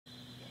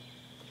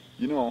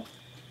You know,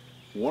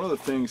 one of the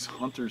things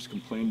hunters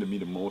complain to me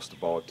the most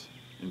about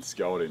in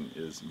scouting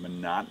is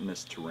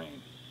monotonous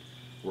terrain,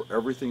 where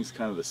everything's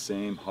kind of the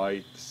same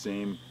height, the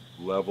same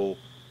level,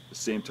 the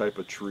same type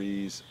of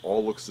trees,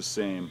 all looks the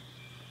same,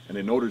 and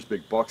they know there's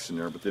big bucks in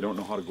there, but they don't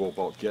know how to go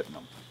about getting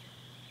them.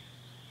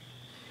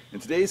 In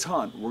today's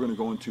hunt, we're going to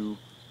go into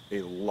a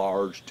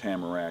large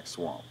tamarack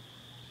swamp.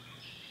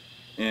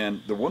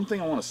 And the one thing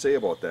I want to say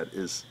about that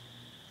is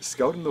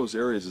scouting those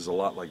areas is a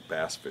lot like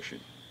bass fishing.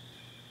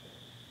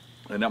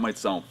 And that might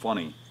sound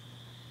funny,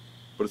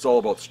 but it's all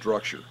about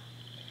structure.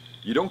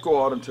 You don't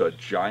go out into a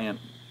giant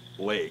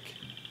lake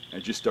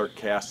and just start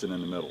casting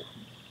in the middle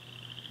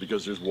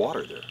because there's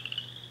water there.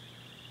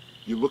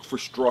 You look for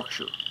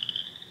structure,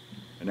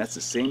 and that's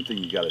the same thing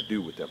you got to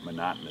do with that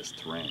monotonous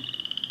terrain.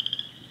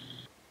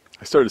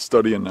 I started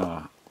studying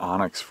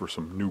onyx for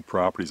some new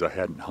properties I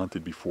hadn't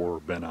hunted before or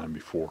been on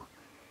before,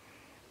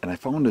 and I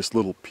found this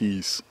little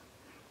piece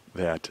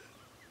that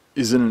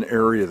is in an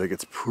area that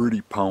gets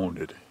pretty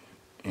pounded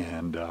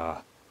and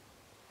a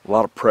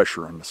lot of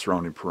pressure on the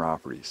surrounding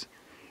properties.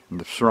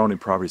 And the surrounding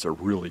properties are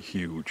really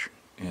huge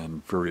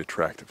and very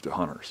attractive to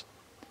hunters.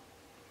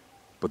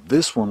 But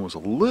this one was a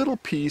little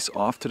piece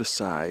off to the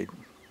side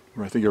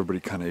where I think everybody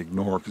kind of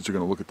ignored because they're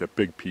going to look at that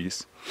big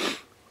piece.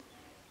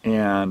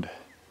 And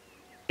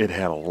it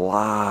had a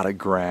lot of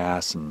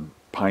grass and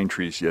pine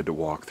trees you had to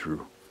walk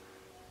through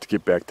to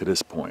get back to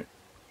this point.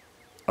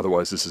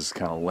 Otherwise, this is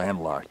kind of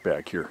landlocked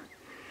back here.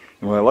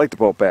 And what I liked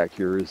about back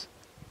here is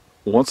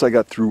once I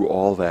got through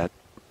all that,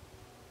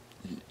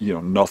 you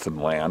know, nothing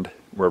land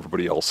where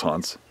everybody else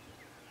hunts,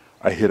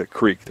 I hit a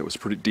creek that was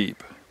pretty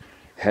deep.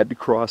 Had to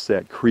cross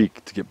that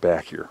creek to get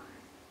back here.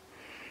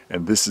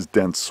 And this is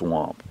dense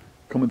swamp.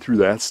 Coming through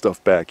that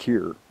stuff back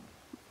here,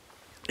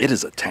 it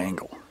is a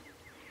tangle.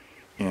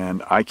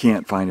 And I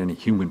can't find any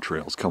human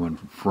trails coming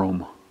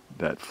from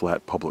that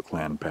flat public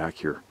land back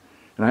here.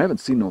 And I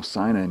haven't seen no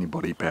sign of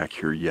anybody back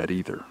here yet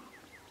either.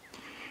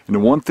 And the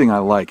one thing I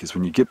like is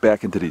when you get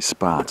back into these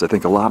spots, I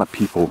think a lot of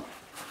people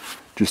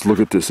just look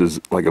at this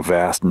as like a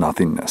vast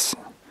nothingness.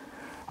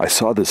 I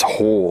saw this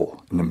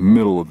hole in the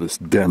middle of this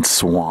dense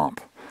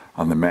swamp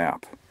on the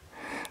map.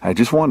 I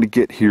just wanted to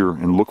get here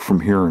and look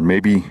from here and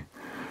maybe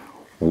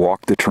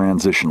walk the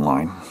transition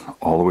line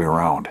all the way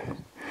around.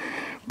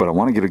 But I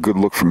want to get a good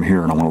look from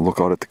here, and I want to look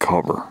out at the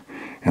cover.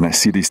 And I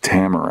see these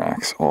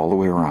tamaracks all the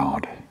way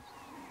around.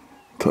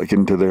 Until I get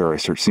into there, I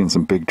start seeing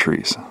some big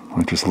trees.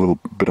 Like just a little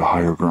bit of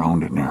higher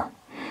ground in there.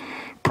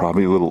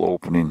 Probably a little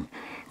opening.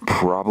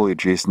 Probably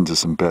adjacent to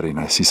some bedding.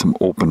 I see some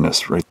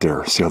openness right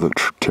there. See how the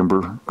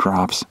timber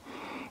drops?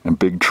 And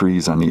big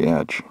trees on the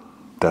edge.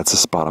 That's the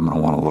spot I'm going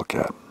to want to look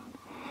at.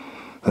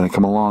 Then I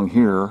come along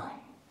here.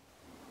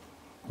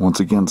 Once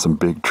again, some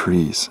big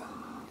trees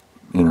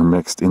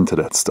intermixed into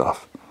that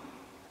stuff.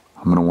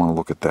 I'm going to want to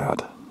look at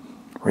that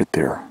right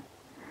there.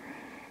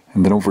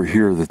 And then over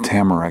here, the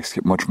tamaracks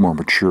get much more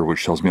mature,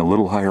 which tells me a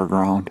little higher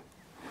ground.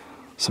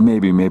 So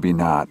maybe, maybe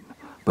not.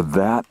 But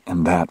that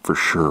and that for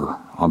sure,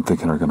 I'm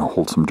thinking are going to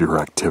hold some deer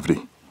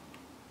activity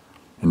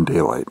in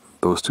daylight.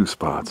 Those two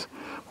spots.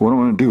 But what I'm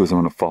going to do is I'm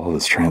going to follow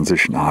this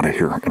transition out of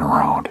here and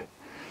around.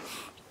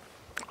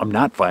 I'm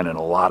not finding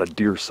a lot of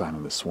deer sign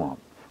in this swamp.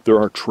 There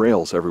are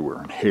trails everywhere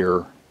and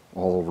hair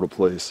all over the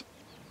place.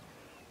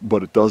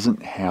 But it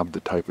doesn't have the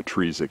type of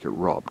trees that get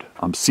rubbed.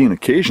 I'm seeing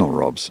occasional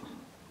rubs.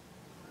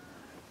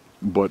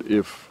 But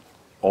if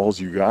all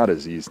you got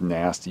is these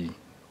nasty,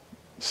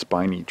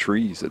 spiny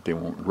trees that they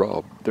won't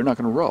rub, they're not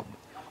going to rub.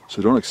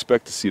 So don't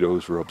expect to see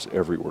those rubs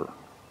everywhere.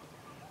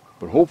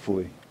 But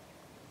hopefully,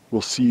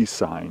 we'll see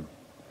sign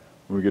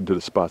when we get to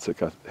the spots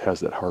that has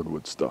that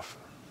hardwood stuff.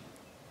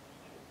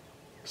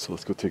 So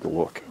let's go take a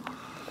look.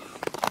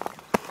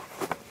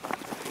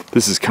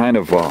 This is kind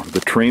of,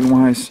 the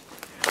terrain-wise,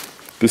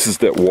 this is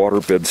that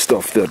waterbed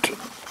stuff that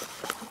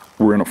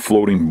we're in a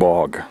floating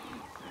bog.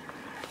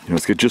 You know,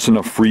 it's got just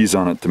enough freeze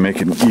on it to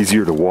make it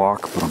easier to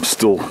walk, but I'm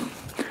still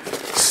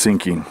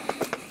sinking.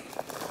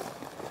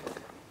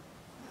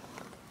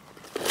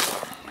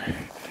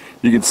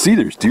 You can see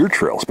there's deer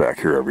trails back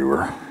here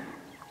everywhere.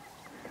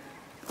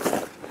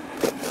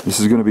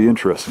 This is going to be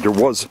interesting. There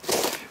was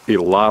a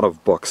lot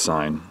of buck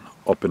sign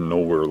up in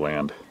nowhere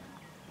land,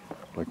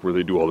 like where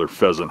they do all their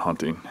pheasant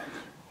hunting.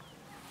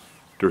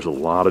 There's a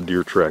lot of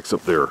deer tracks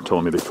up there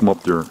telling me they come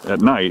up there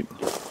at night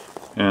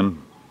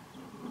and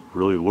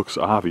really looks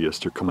obvious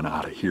they're coming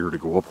out of here to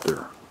go up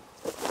there.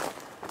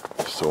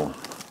 So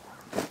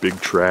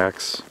big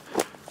tracks,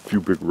 a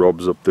few big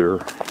rubs up there,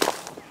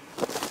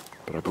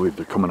 but I believe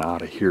they're coming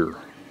out of here.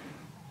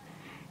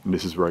 And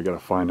this is where I gotta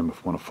find them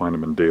if I want to find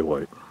them in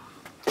daylight.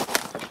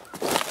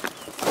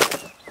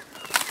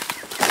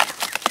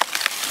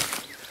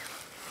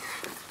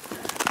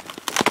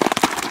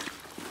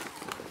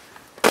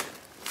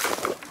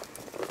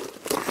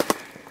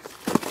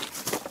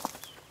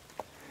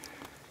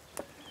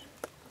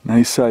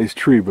 Nice sized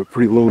tree, but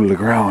pretty low to the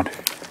ground.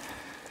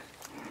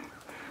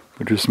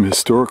 But there's some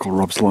historical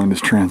rubs along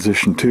this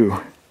transition too.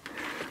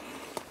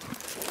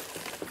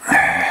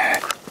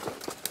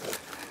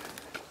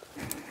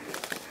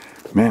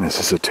 Man, this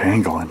is a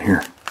tangle in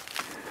here.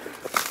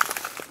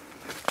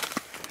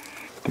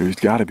 There's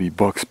got to be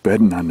bucks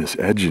bedding on this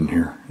edge in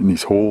here, in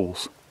these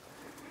holes.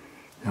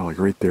 Yeah, like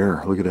right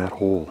there. Look at that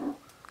hole.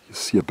 You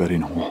see a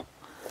bedding hole.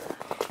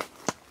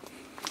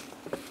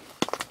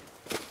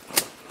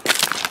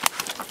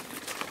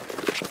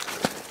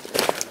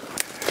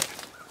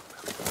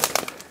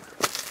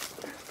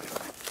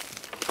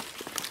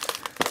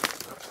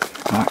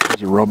 Ah,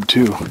 there's a rub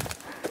too.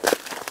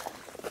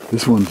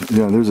 This one,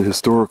 yeah, there's a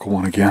historical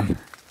one again.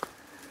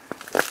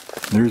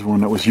 There's one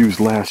that was used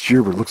last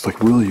year, but it looks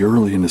like really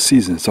early in the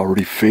season. It's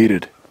already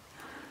faded.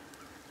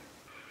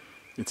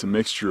 It's a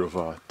mixture of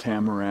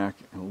tamarack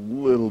and a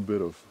little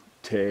bit of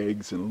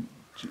tags, and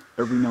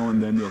every now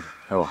and then you'll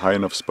have a high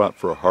enough spot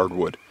for a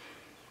hardwood.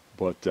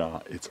 But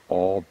it's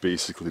all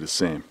basically the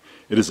same.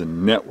 It is a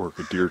network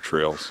of deer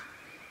trails,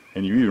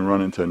 and you even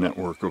run into a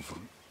network of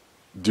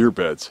deer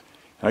beds.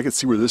 And I can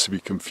see where this would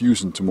be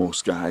confusing to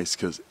most guys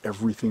because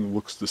everything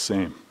looks the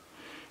same.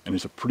 And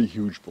there's a pretty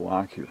huge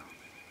block here.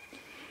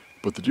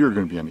 But the deer are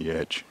going to be on the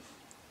edge.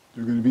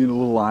 They're going to be in the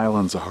little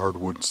islands of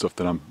hardwood and stuff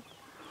that I'm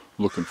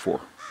looking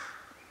for.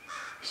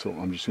 So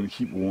I'm just going to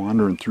keep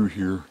wandering through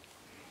here,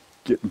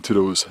 getting to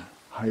those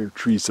higher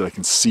trees that I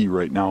can see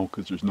right now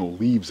because there's no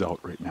leaves out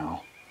right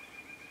now.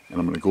 And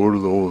I'm going to go to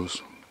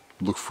those,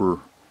 look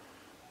for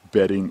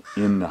bedding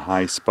in the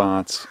high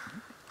spots,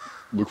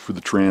 look for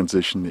the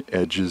transition, the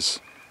edges.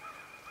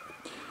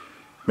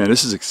 Man,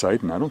 this is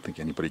exciting. I don't think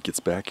anybody gets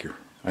back here.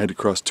 I had to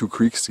cross 2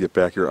 creeks to get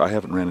back here. I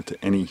haven't ran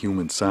into any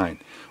human sign.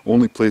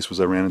 Only place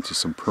was I ran into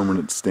some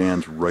permanent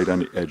stands right on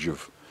the edge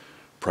of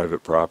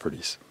private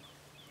properties.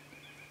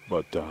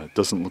 But it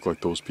doesn't look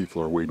like those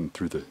people are wading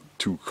through the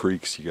 2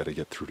 creeks you got to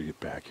get through to get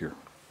back here.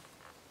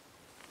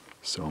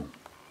 So,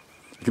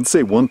 I can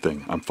say one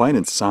thing. I'm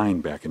finding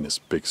sign back in this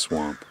big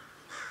swamp,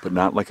 but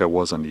not like I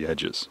was on the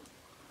edges.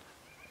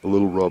 A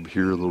little rub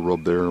here, a little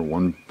rub there,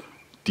 one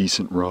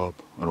decent rub,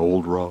 an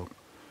old rub.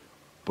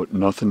 But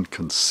nothing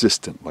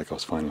consistent like I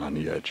was finding on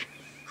the edge.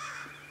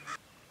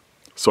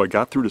 So I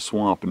got through the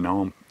swamp and now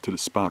I'm to the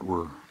spot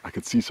where I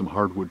could see some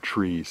hardwood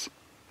trees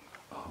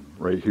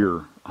right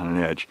here on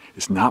an edge.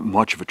 It's not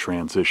much of a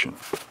transition.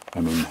 I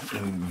mean,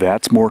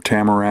 that's more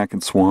tamarack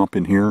and swamp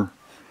in here,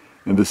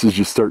 and this is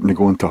just starting to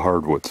go into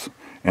hardwoods,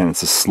 and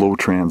it's a slow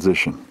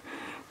transition.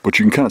 But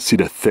you can kind of see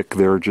the thick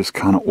there just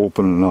kind of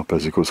opening up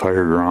as it goes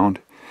higher ground.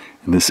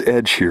 And this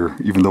edge here,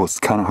 even though it's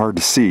kind of hard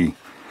to see,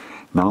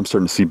 now I'm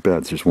starting to see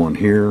beds. There's one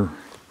here,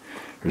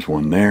 there's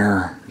one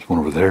there, there's one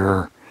over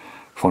there.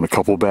 Found a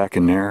couple back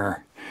in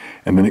there,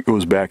 and then it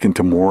goes back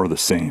into more of the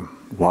same.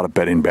 A lot of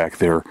bedding back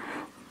there,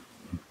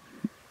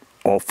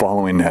 all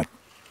following that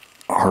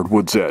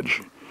hardwood's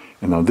edge.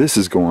 And now this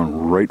is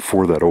going right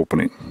for that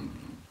opening.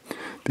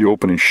 The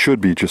opening should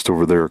be just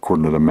over there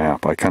according to the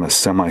map. I kind of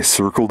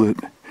semi-circled it,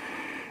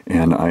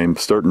 and I'm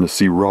starting to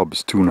see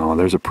rubs too now.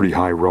 There's a pretty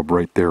high rub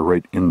right there,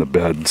 right in the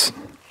beds.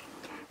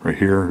 Right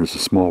here, there's a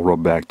small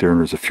rub back there, and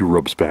there's a few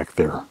rubs back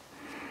there,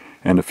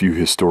 and a few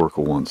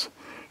historical ones.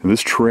 And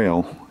this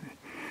trail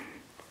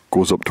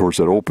goes up towards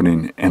that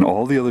opening, and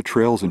all the other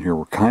trails in here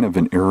were kind of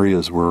in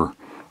areas where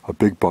a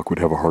big buck would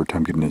have a hard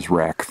time getting his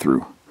rack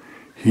through.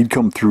 He'd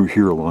come through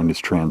here along this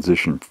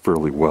transition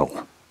fairly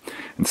well,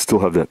 and still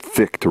have that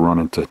thick to run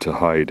into to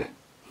hide.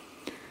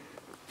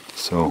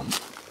 So,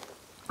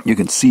 you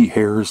can see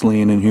hairs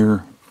laying in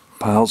here,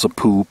 piles of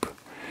poop.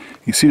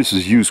 You see this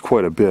is used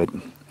quite a bit.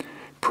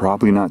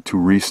 Probably not too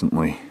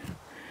recently,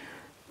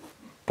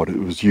 but it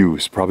was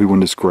used. Probably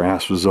when this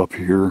grass was up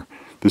here.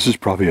 This is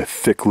probably a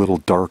thick little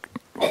dark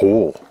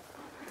hole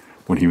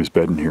when he was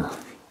bedding here.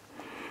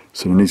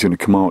 So then he's going to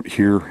come out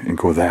here and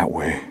go that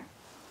way.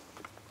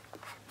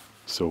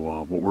 So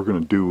what we're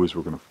going to do is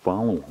we're going to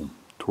follow him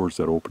towards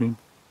that opening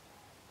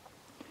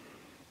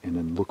and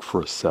then look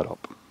for a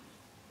setup.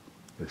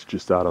 It's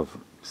just out of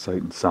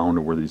sight and sound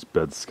of where these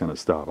beds kind of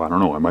stop. I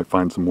don't know, I might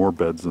find some more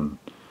beds and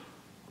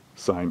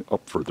sign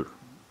up further.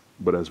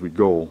 But as we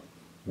go,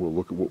 we'll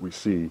look at what we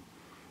see,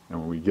 and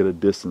when we get a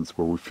distance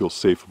where we feel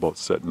safe about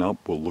setting up,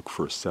 we'll look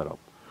for a setup,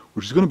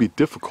 which is going to be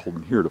difficult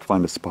in here to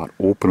find a spot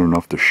open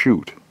enough to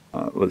shoot.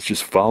 Let's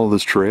just follow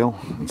this trail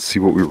and see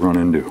what we run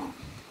into.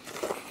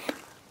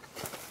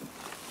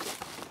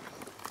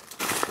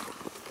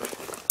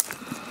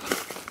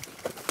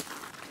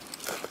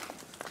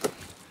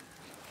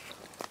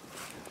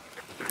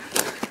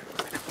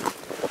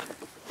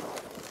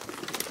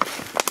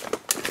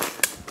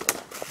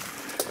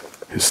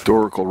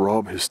 Historical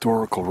rub,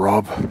 historical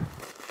rub,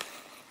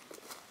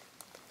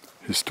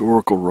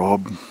 historical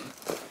rub.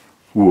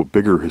 Ooh, a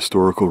bigger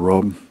historical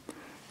rub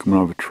coming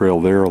out of a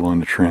trail there along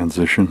the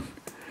transition.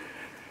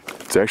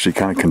 It's actually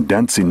kind of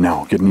condensing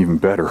now, getting even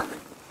better.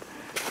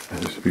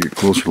 As we get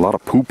closer, a lot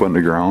of poop on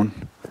the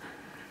ground. The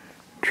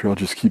trail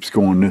just keeps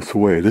going this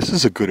way. This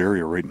is a good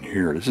area right in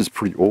here. This is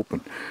pretty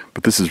open,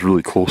 but this is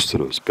really close to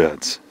those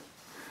beds.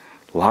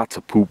 Lots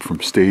of poop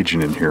from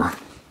staging in here.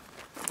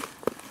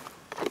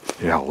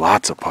 Yeah,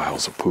 lots of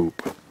piles of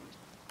poop.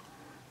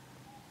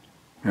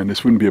 And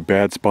this wouldn't be a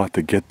bad spot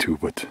to get to,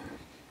 but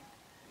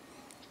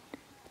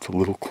It's a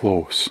little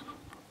close.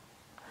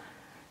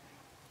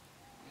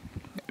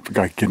 If a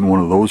guy could get in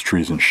one of those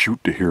trees and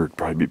shoot to here, it'd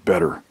probably be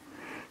better,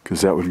 because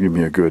that would give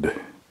me a good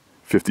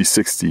 50,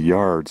 60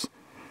 yards.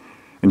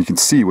 And you can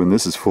see when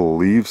this is full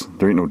of leaves,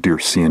 there ain't no deer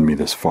seeing me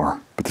this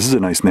far. But this is a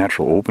nice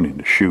natural opening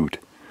to shoot.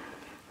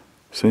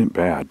 This ain't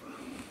bad.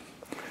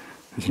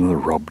 There's another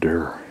rub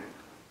there.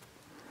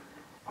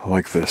 I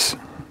like this.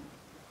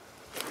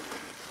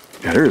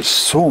 Yeah, there is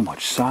so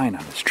much sign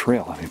on this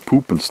trail. I mean,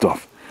 poop and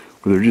stuff.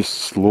 Where they're just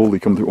slowly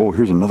coming through. Oh,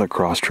 here's another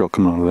cross trail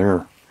coming out of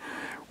there.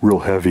 Real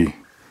heavy.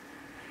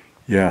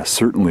 Yeah,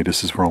 certainly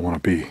this is where I want to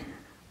be.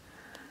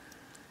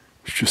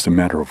 It's just a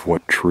matter of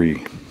what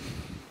tree.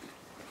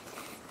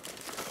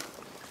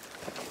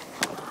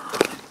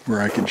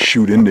 Where I can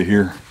shoot into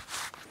here.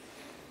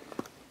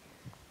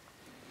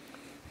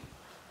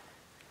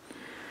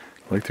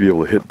 I'd like to be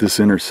able to hit this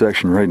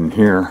intersection right in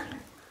here.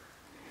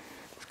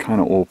 It's kind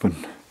of open.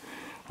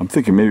 I'm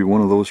thinking maybe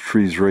one of those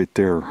trees right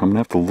there. I'm going to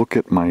have to look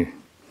at my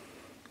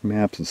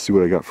maps and see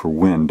what I got for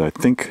wind. I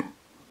think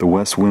the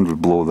west wind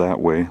would blow that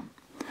way.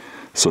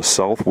 So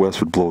southwest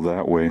would blow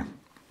that way.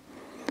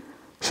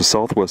 So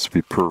southwest would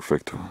be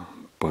perfect.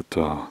 But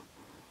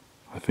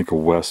I think a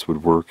west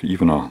would work.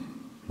 Even a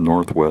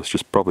northwest.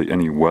 Just probably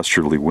any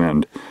westerly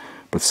wind.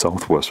 But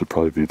southwest would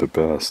probably be the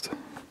best.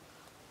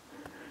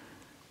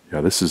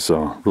 Yeah, this is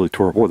really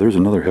tore. Oh, there's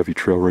another heavy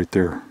trail right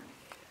there.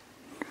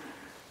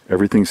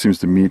 Everything seems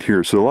to meet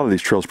here. So a lot of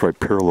these trails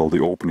probably parallel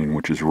the opening,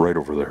 which is right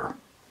over there.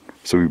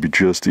 So we'd be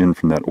just in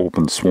from that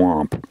open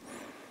swamp.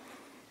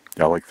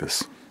 Yeah, I like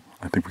this.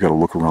 I think we got to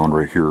look around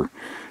right here.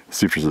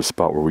 See if there's a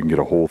spot where we can get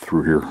a hole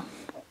through here.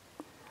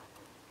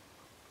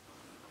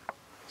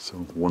 So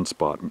one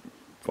spot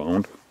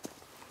found.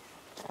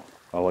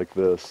 I like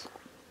this.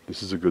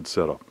 This is a good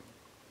setup.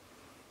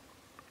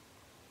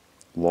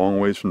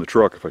 Long ways from the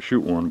truck if I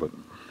shoot one, but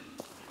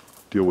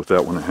deal with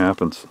that when it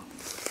happens.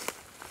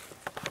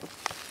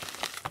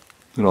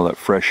 Look at all that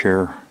fresh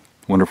hair.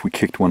 Wonder if we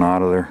kicked one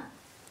out of there.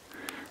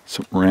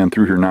 Something ran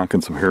through here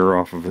knocking some hair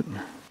off of it.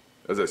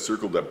 As I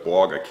circled that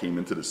bog, I came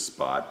into this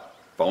spot,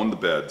 found the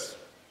beds,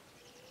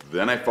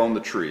 then I found the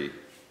tree,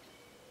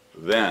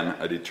 then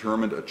I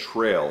determined a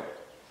trail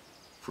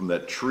from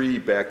that tree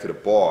back to the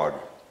bog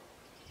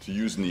to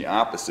use in the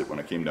opposite when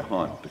I came to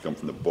hunt, to come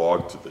from the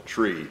bog to the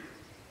tree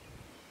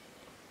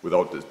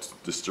without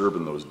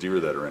disturbing those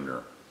deer that are in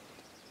there.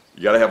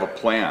 You got to have a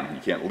plan.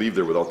 You can't leave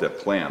there without that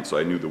plan. So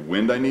I knew the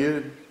wind I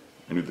needed,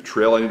 I knew the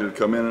trail I needed to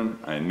come in, and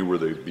I knew where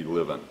they'd be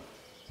living.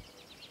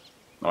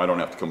 Now I don't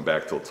have to come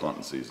back till it's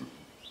hunting season.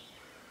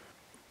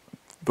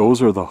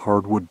 Those are the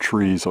hardwood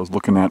trees I was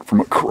looking at from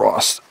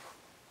across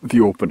the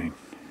opening,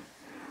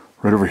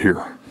 right over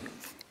here.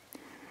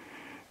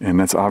 And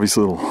that's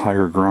obviously a little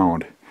higher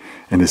ground.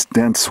 And this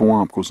dense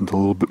swamp goes into a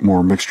little bit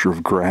more mixture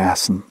of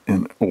grass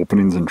and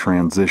openings and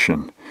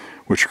transition,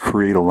 which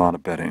create a lot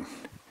of bedding.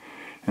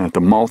 And at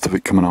the mouth of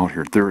it coming out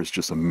here, there is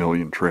just a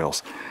million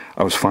trails.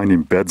 I was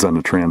finding beds on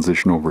the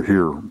transition over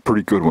here,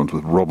 pretty good ones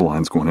with rub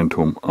lines going into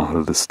them out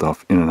of this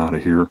stuff, in and out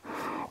of here,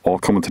 all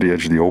coming to the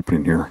edge of the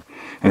opening here.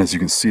 And as you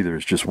can see,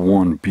 there's just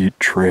one beat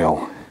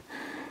trail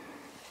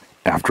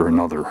after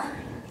another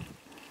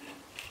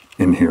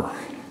in here.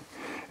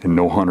 And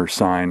no hunter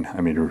sign.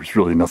 I mean, there's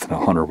really nothing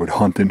a hunter would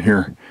hunt in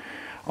here.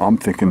 I'm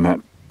thinking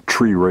that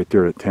tree right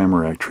there, that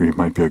tamarack tree,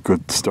 might be a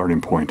good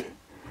starting point.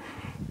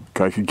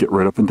 Guy could get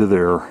right up into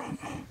there.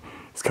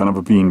 It's kind of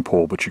a bean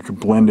pole, but you could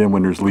blend in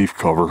when there's leaf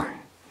cover,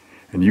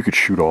 and you could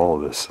shoot all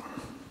of this.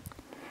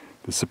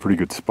 This is a pretty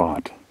good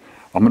spot.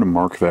 I'm going to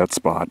mark that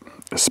spot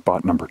as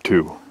spot number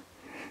 2. And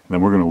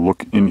then we're going to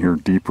look in here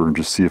deeper and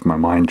just see if my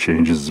mind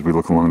changes as we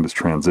look along this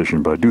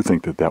transition. But I do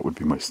think that that would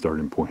be my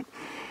starting point.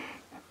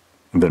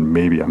 And then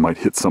maybe I might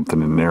hit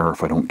something in there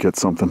if I don't get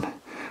something.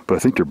 But I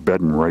think they're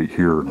bedding right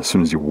here, and as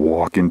soon as you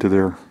walk into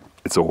there,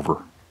 it's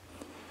over.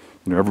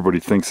 You know, everybody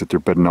thinks that they're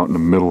bedding out in the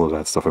middle of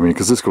that stuff. I mean,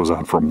 because this goes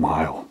on for a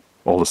mile,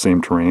 all the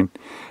same terrain,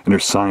 and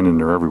there's sign in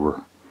there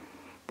everywhere.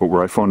 But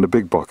where I found the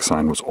big buck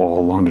sign was all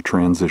along the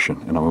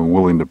transition, and I'm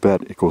willing to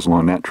bet it goes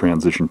along that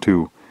transition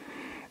too.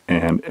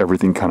 And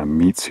everything kind of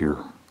meets here,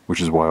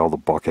 which is why all the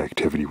buck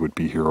activity would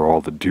be here,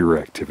 all the deer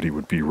activity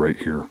would be right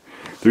here.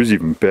 There's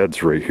even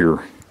beds right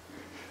here.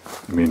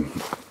 I mean,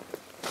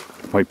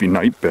 it might be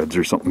night beds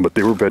or something, but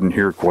they were bedding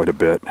here quite a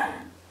bit,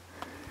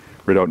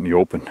 right out in the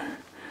open.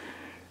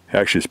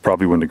 Actually, it's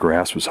probably when the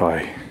grass was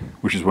high,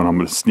 which is when I'm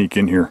going to sneak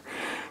in here.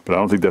 But I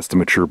don't think that's the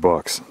mature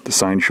bucks. The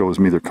sign shows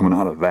me they're coming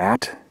out of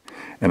that,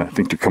 and I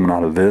think they're coming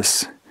out of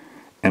this,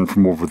 and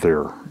from over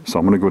there. So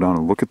I'm going to go down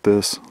and look at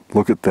this,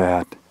 look at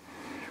that,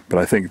 but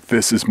I think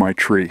this is my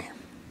tree.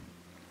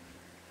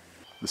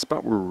 The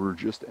spot where we were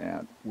just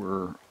at,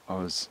 where I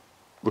was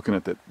looking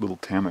at that little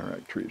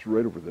tamarack tree, is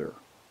right over there.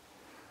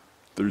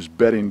 There's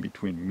bedding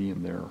between me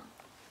and there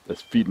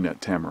that's feeding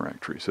that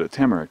tamarack tree. So that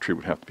tamarack tree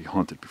would have to be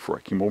hunted before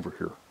I came over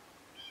here.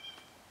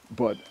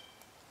 But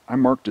I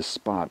marked this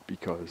spot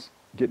because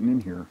getting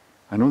in here,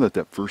 I know that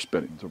that first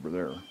bedding's over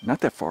there. Not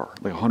that far,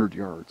 like 100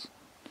 yards.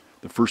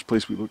 The first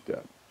place we looked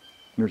at.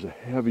 And there's a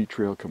heavy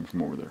trail coming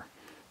from over there.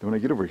 Then when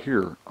I get over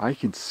here, I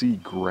can see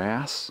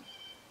grass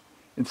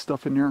and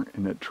stuff in there,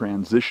 and that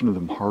transition of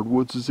them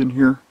hardwoods is in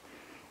here,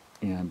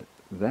 and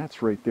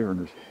that's right there,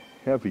 and there's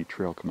heavy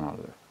trail coming out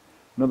of there.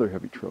 Another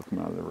heavy trail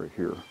coming out of there right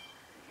here.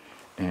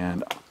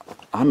 And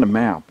on the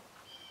map,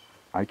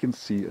 I can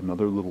see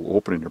another little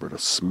opening there, but a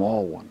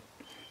small one.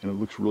 And it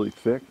looks really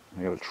thick.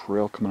 I got a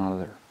trail coming out of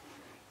there.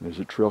 And there's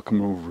a trail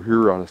coming over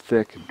here out of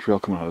thick, and a trail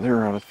coming out of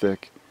there out of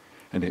thick.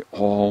 And they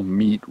all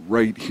meet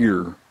right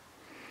here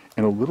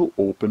in a little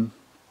open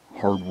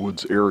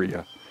hardwoods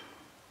area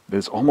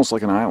that's almost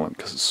like an island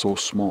because it's so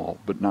small,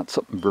 but not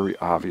something very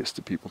obvious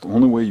to people. The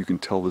only way you can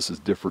tell this is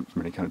different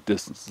from any kind of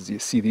distance is you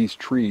see these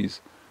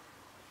trees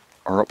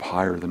are up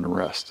higher than the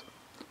rest.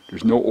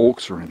 There's no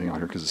oaks or anything out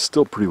here because it's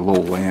still pretty low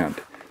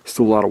land.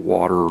 Still a lot of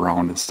water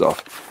around and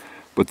stuff.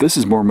 But this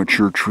is more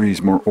mature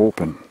trees, more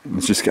open. And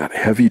it's just got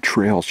heavy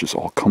trails just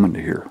all coming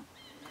to here.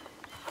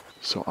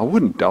 So I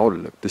wouldn't doubt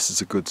it if this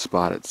is a good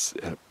spot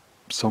at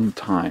some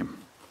time.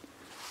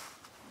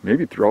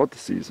 Maybe throughout the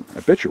season. I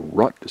bet you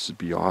rut this would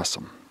be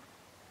awesome.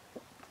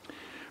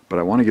 But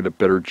I want to get a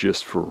better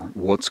gist for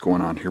what's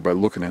going on here by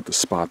looking at the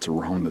spots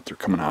around that they're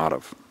coming out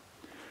of.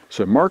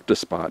 So I marked a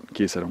spot in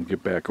case I don't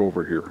get back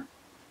over here.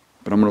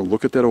 But I'm going to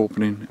look at that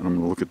opening, and I'm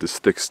going to look at this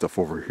thick stuff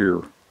over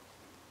here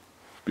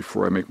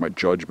before I make my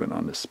judgment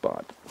on this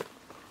spot.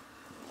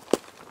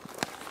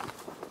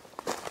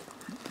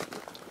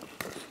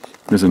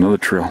 There's another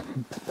trail.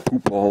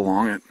 Poop all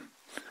along it.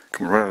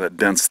 Coming right out of that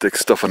dense, thick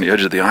stuff on the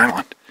edge of the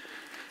island.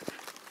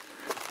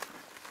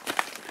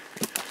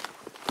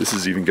 This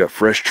has even got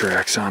fresh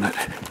tracks on it.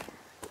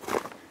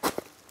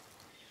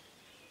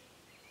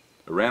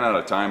 I ran out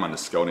of time on the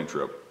scouting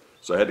trip,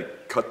 so I had to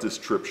cut this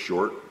trip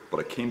short, but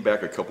I came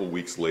back a couple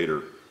weeks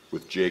later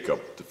with Jacob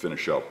to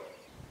finish up.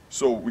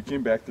 So we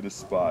came back to this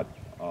spot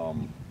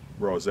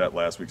where I was at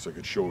last week so I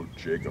could show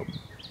Jacob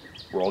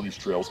where all these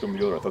trails come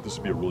together. I thought this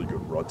would be a really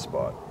good rut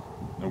spot.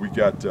 And we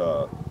got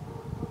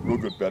real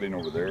good bedding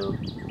over there,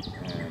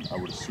 and I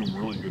would assume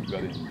really good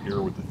bedding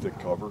here with the thick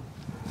cover.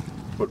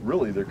 But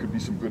really, there could be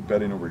some good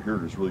bedding over here.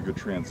 There's really good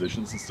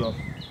transitions and stuff,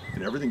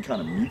 and everything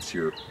kind of meets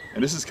here.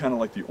 And this is kind of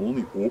like the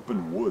only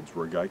open woods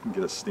where a guy can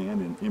get a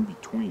stand in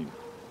between.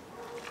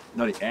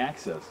 Now the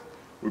access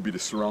would be to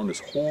surround this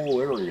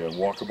whole area and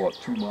walk about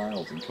 2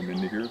 miles and come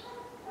into here,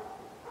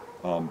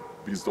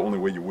 because the only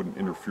way you wouldn't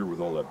interfere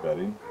with all that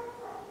bedding.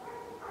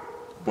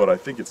 But I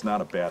think it's not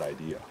a bad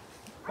idea.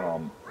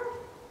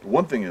 The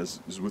one thing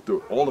is with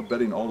all the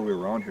bedding all the way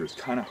around here, it's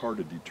kind of hard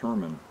to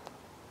determine,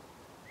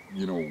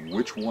 you know,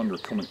 which one they're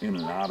coming in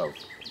and out of.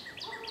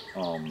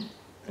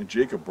 And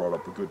Jacob brought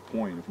up a good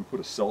point. If we put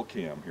a cell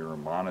cam here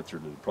and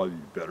monitored it, it'd probably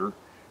be better,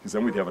 because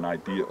then we'd have an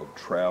idea of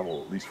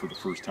travel, at least for the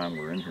first time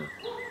we're in here.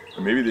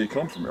 And maybe they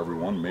come from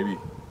everyone. Maybe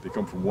they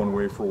come from one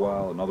way for a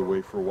while, another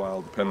way for a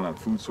while, depending on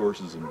food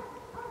sources and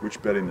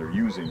which bedding they're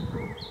using.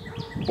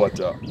 But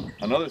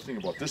another thing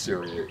about this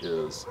area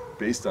is,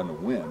 based on the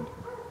wind,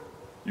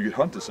 you could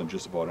hunt this on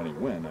just about any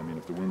wind. I mean,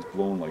 if the wind's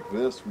blowing like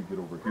this, we get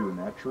over here in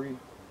that tree.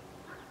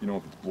 You know,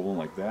 if it's blowing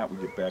like that, we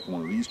get back in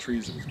one of these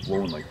trees. If it's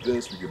blowing like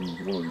this, we get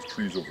in one of these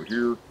trees over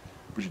here.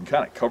 But you can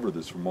kind of cover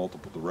this from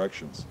multiple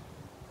directions.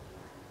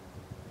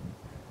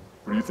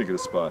 What do you think of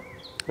this spot?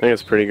 I think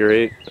it's pretty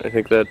great. I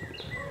think that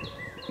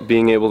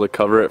being able to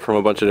cover it from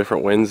a bunch of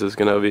different winds is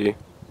going to be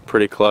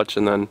pretty clutch,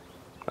 and then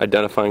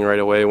identifying right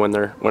away when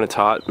it's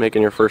hot,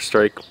 making your first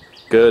strike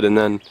good, and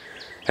then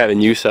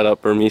having you set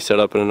up or me set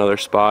up in another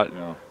spot,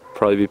 yeah,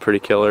 probably be pretty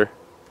killer.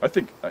 I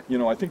think, you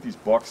know, I think these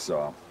bucks,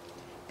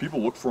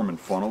 people look for them in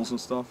funnels and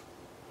stuff,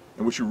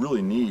 and what you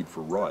really need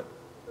for rut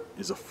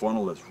is a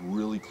funnel that's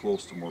really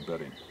close to more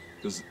bedding.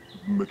 Because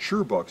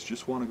mature bucks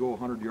just want to go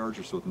 100 yards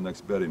or so to the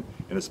next bedding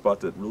in a spot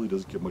that really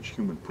doesn't get much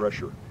human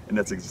pressure, and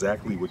that's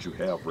exactly what you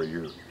have right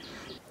here.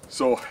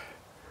 So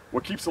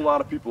what keeps a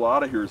lot of people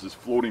out of here is this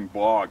floating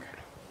bog.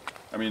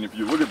 I mean, if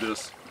you look at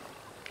this,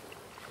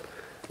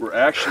 we're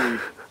actually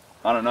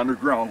on an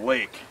underground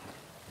lake,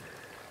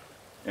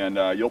 and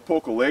you'll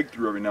poke a leg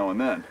through every now and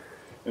then,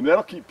 and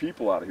that'll keep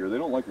people out of here. They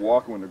don't like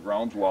walking when the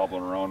ground's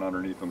wobbling around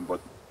underneath them,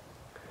 but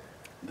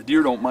the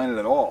deer don't mind it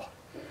at all.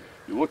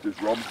 You look,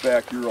 there's rubs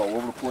back here all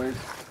over the place,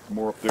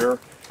 more up there,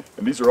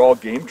 and these are all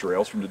game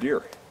trails from the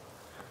deer.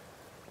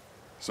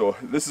 So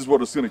this is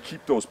what is going to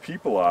keep those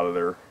people out of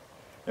there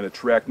and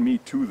attract me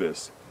to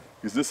this,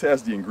 because this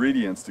has the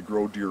ingredients to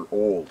grow deer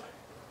old,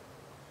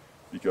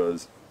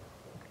 because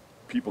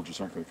people just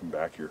aren't going to come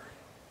back here.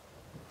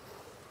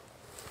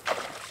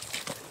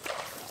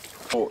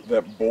 Oh,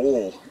 that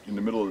bowl in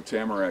the middle of the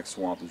tamarack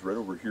swamp is right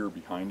over here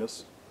behind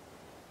us,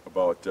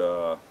 about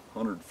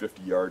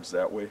 150 yards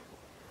that way.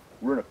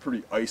 We're in a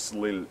pretty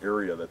isolated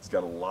area that's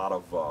got a lot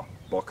of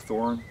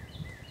buckthorn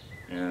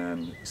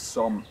and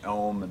some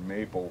elm and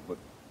maple, but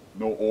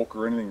no oak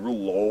or anything, real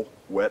low,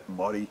 wet,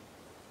 muddy.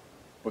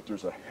 But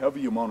there's a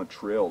heavy amount of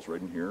trails right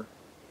in here,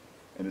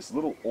 and this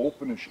little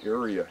openish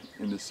area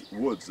in this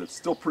woods that's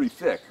still pretty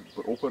thick,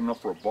 but open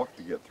enough for a buck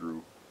to get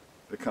through,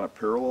 that kind of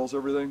parallels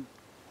everything,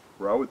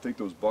 where I would think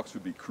those bucks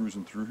would be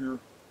cruising through here.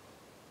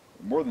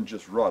 more than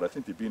just rut. I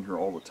think they'd be in here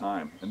all the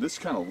time. And this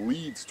kind of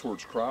leads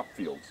towards crop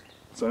fields.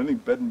 So anything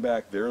bedding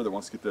back there that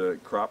wants to get the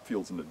crop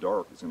fields in the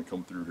dark is going to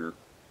come through here.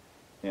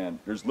 And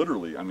there's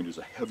literally, I mean, there's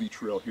a heavy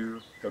trail here,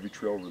 heavy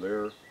trail over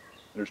there. And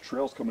there's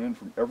trails coming in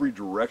from every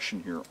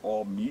direction here,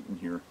 all meeting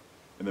here.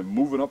 And then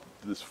moving up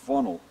to this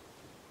funnel,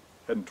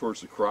 heading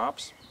towards the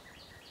crops.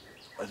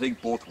 I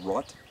think both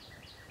rut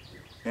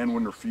and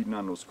when they're feeding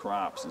on those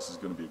crops, this is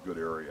going to be a good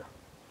area.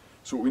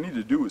 So what we need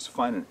to do is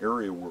find an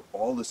area where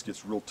all this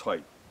gets real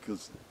tight,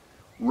 because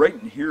right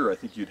in here I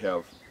think you'd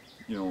have,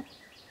 you know,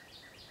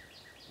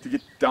 to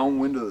get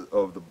downwind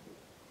of the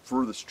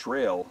furthest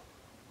trail,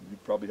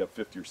 you'd probably have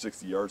 50 or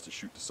 60 yards to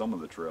shoot to some of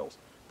the trails.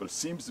 But it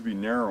seems to be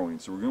narrowing,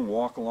 so we're going to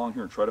walk along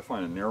here and try to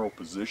find a narrow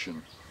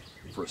position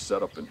for a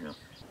setup in here.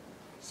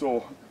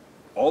 So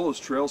all those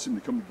trails seem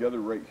to come together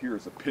right here.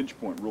 It's a pinch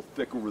point, real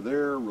thick over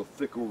there, real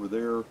thick over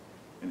there,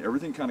 and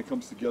everything kind of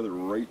comes together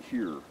right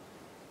here.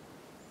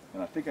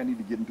 And I think I need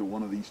to get into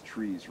one of these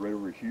trees right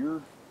over here,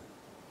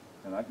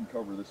 and I can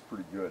cover this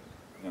pretty good.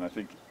 And I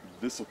think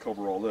this will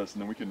cover all this,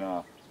 and then we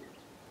can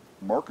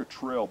mark a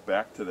trail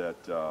back to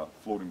that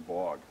floating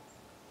bog.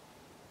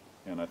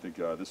 And I think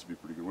this would be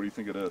pretty good. What do you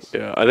think of this?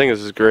 Yeah, I think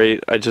this is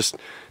great. I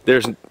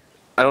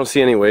don't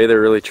see any way they're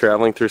really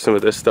traveling through some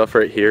of this stuff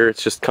right here.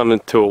 It's just coming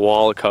to a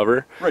wall of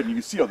cover. Right, and you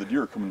can see how the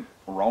deer are coming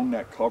around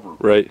that cover.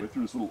 Right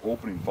through this little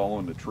opening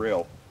following the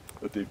trail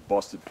that they've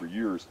busted for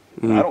years.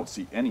 And I don't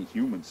see any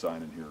human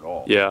sign in here at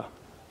all. Yeah.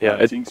 Yeah.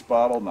 Not a Tinks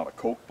bottle, not a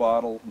Coke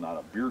bottle, not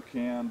a beer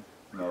can,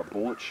 not a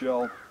bullet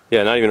shell.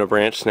 Yeah, not even a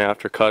branch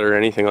snapped or cut or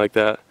anything like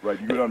that. Right,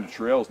 you go down the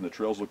trails and the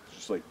trails look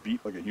just like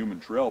beat like a human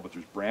trail, but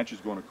there's branches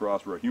going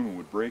across where a human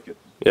would break it.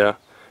 Yeah.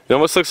 It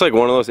almost looks like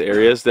one of those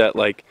areas that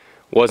like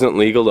wasn't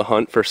legal to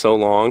hunt for so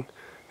long,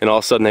 and all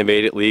of a sudden they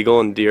made it legal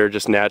and deer are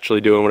just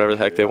naturally doing whatever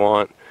the heck they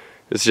want.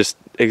 It's just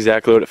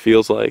exactly what it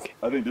feels like.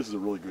 I think this is a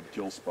really good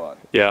kill spot.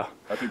 Yeah.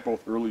 I think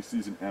both early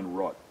season and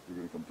rut are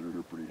going to come through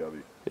here pretty heavy.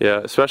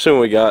 Yeah, especially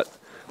when we got,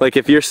 like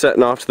if you're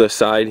setting off to the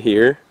side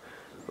here,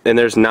 and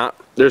there's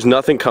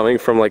nothing coming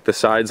from like the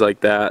sides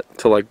like that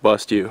to like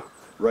bust you.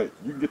 Right,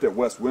 you can get that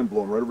west wind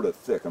blowing right over that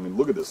thick. I mean,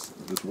 look at this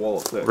wall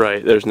of thick.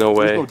 Right, there's no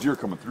way. There's no deer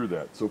coming through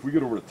that. So if we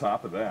get over the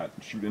top of that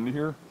and shoot into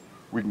here,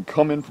 we can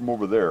come in from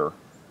over there,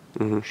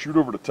 shoot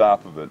over the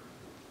top of it,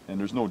 and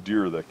there's no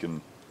deer that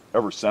can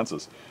ever sense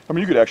us. I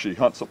mean, you could actually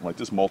hunt something like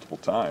this multiple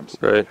times.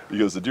 Right.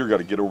 Because the deer got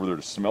to get over there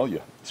to smell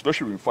you,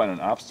 especially when you find an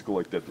obstacle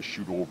like that to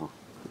shoot over.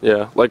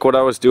 Yeah, like what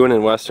I was doing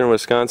in western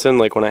Wisconsin,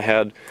 like when I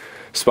had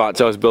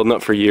spots I was building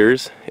up for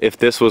years, if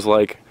this was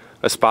like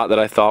a spot that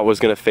I thought was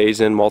going to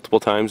phase in multiple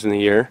times in the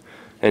year,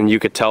 and you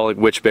could tell like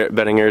which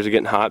bedding areas are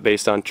getting hot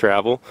based on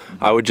travel,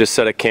 I would just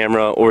set a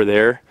camera over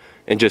there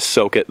and just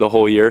soak it the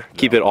whole year.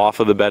 Keep it off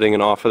of the bedding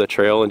and off of the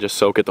trail and just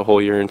soak it the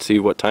whole year and see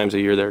what times of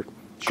year they're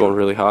going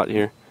really hot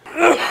here.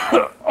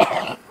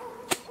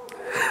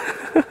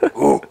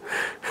 Oh,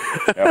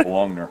 apple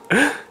along there.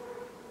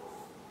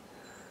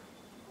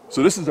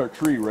 So this is our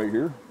tree right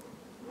here.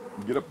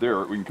 Get up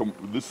there, we can come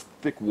with this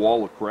thick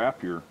wall of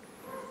crap here,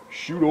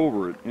 shoot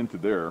over it into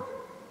there,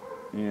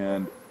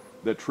 and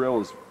that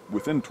trail is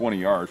within 20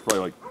 yards, probably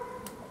like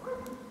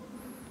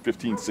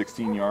 15,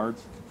 16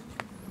 yards.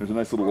 There's a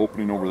nice little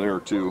opening over there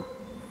too.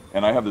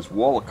 And I have this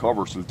wall of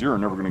cover, so the deer are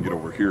never going to get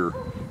over here.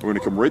 We're going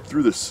to come right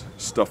through this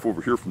stuff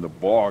over here from the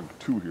bog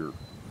to here.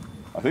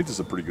 I think this is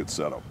a pretty good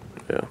setup.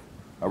 Yeah.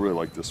 I really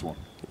like this one.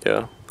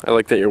 Yeah. I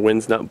like that your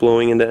wind's not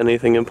blowing into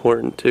anything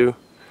important too.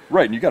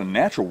 Right, and you got a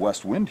natural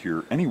west wind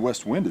here. Any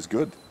west wind is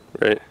good.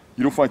 Right.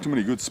 You don't find too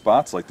many good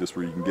spots like this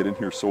where you can get in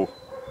here so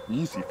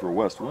easy for a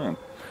west wind.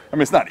 I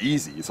mean, it's not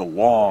easy. It's a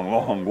long,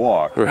 long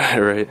walk. Right,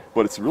 right.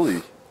 But it's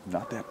really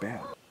not that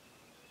bad.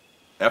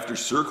 After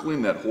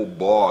circling that whole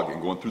bog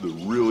and going through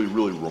the really,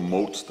 really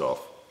remote stuff,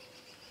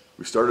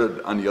 we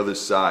started on the other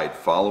side,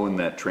 following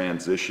that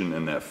transition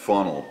and that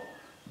funnel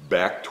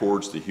back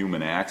towards the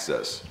human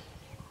access.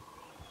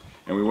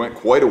 And we went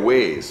quite a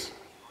ways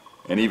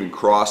and even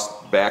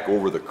crossed back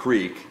over the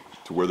creek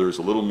to where there's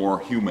a little more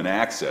human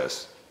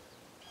access.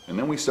 And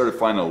then we started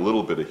finding a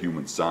little bit of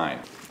human sign.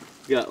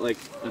 We got like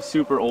a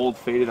super old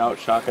faded out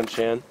shotgun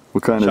shan.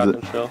 What kind is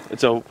it? Shell.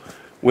 It's a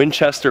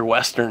Winchester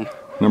Western.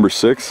 Number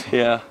 6?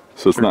 Yeah.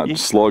 So it's not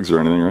slugs or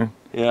anything, right?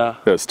 Yeah.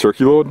 Yeah, it's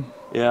turkey load?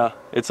 Yeah.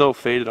 It's all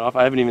faded off.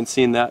 I haven't even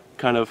seen that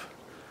kind of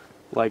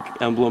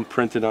like emblem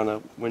printed on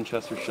a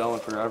Winchester shell in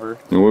forever.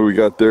 And what do we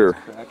got there?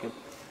 Cracking.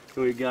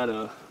 We got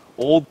a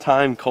old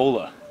time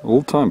cola.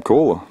 Old time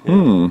cola.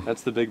 Yeah,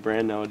 that's the big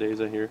brand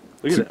nowadays, I hear.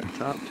 Look at that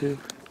top too.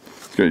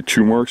 It's got any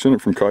chew marks in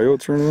it from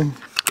coyotes or anything?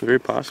 Very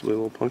possibly a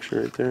little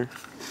puncture right there.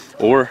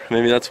 Or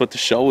maybe that's what the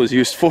shell was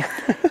used for.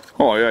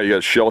 Oh yeah, you got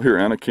a shell here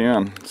and a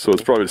can. So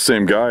it's probably the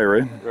same guy,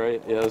 right?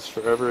 Right, yeah, it was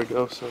forever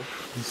ago, so.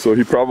 So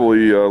he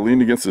probably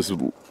leaned against this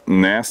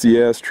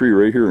nasty ass tree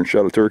right here and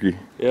shot a turkey.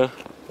 Yeah,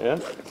 yeah.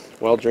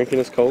 While drinking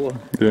his cola.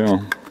 Yeah.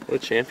 What a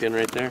champion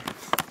right there.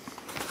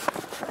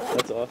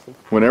 That's awesome.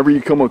 Whenever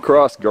you come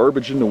across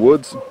garbage in the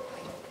woods,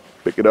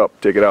 pick it up,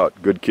 take it out.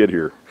 Good kid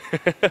here.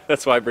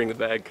 That's why I bring the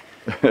bag.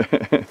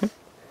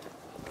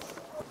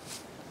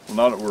 Well,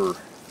 now that we're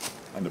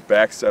on the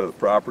back side of the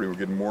property. We're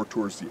getting more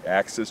towards the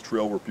access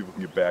trail where people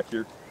can get back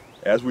here.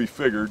 As we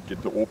figured,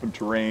 get to open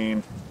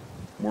terrain,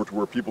 more to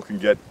where people can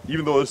get,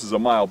 even though this is a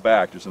mile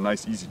back, there's a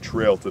nice easy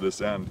trail to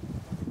this end.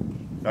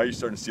 Now you're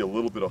starting to see a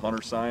little bit of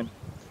hunter sign,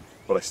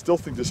 but I still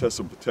think this has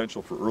some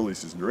potential for early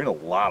season. There ain't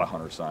a lot of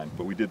hunter sign,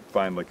 but we did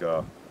find like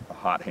a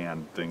hot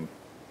hand thing,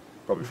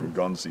 probably from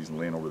gun season,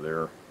 laying over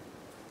there,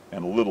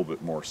 and a little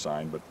bit more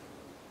sign, but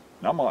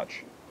not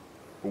much.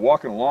 But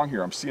walking along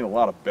here, I'm seeing a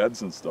lot of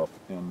beds and stuff,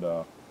 and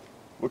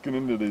looking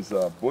into these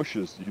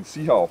bushes, you can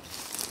see how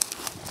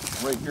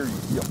right here you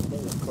see a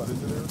hole cut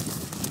into there.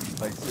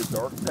 I see a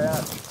dark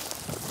patch.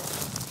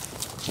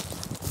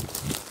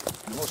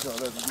 You look at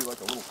that, it'd be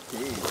like a little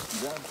cave.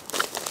 See that?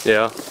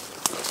 Yeah.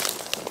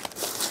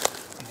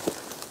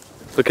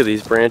 Look at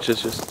these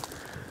branches just.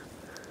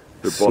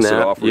 They're busted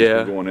off where yeah.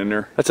 you're going in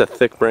there. That's a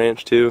thick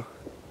branch too.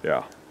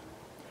 Yeah.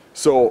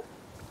 So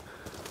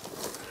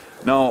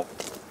now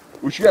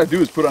what you got to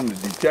do is put on the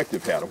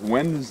detective hat.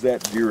 When is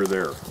that deer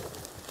there?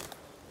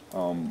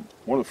 One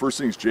of the first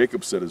things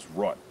Jacob said is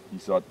rut. He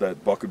thought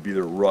that buck would be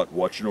there rut,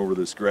 watching over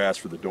this grass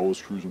for the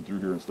does cruising through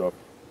here and stuff.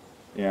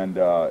 And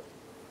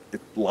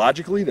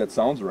logically that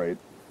sounds right,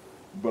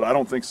 but I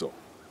don't think so.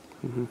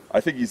 I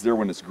think he's there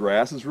when this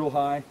grass is real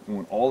high and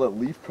when all that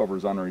leaf cover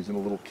is on there. He's in a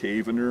little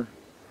cave in there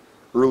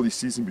early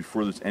season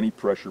before there's any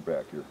pressure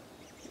back here.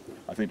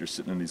 I think they're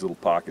sitting in these little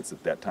pockets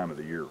at that time of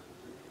the year.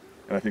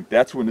 And I think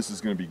that's when this is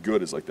going to be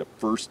good, is like the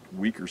first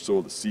week or so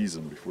of the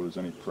season before there's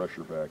any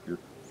pressure back here.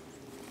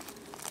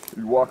 If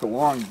you walk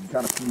along, you can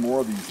kind of see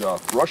more of these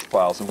brush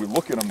piles, and if we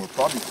look at them, we'll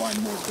probably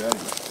find more bedding.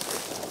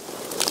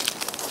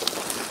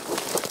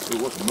 So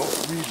look,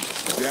 milkweed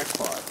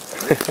jackpot.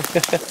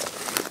 Right?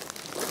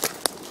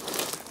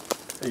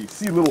 Hey, you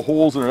see little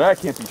holes in there. I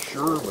can't be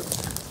sure, but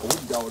I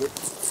wouldn't doubt it.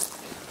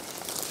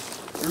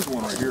 Here's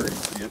one right here. You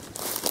see it?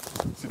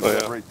 See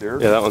that right there?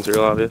 Yeah, that one's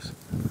real obvious.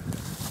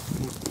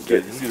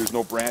 Okay, you see there's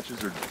no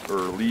branches or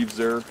leaves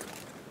there.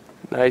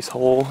 Nice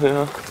hole,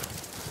 yeah.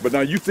 But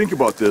now you think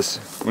about this,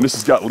 when this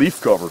has got leaf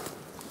cover,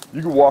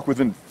 you can walk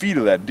within feet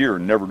of that deer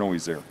and never know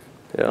he's there.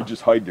 Yeah. You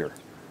just hide there.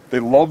 They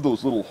love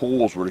those little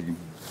holes where they can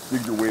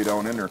dig their way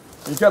down in there.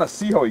 You gotta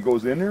see how he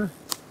goes in there,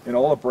 and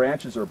all the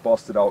branches are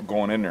busted out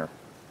going in there.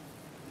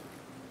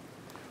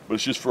 But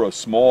it's just for a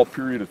small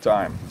period of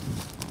time.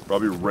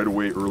 Probably right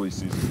away early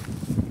season.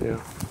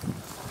 Yeah.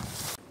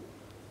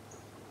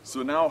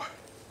 So now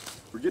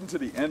we're getting to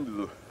the end of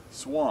the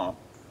swamp,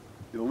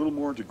 get a little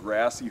more into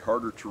grassy,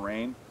 harder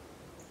terrain.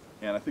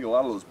 And I think a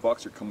lot of those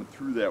bucks are coming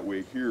through that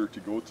way here to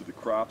go to the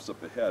crops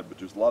up ahead, but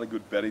there's a lot of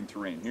good bedding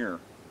terrain here.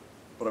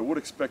 But I would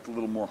expect a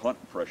little more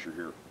hunting pressure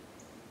here.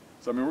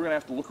 So I mean, we're gonna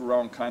have to look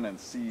around kind of and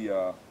see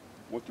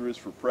what there is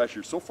for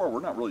pressure. So far, we're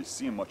not really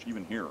seeing much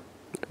even here.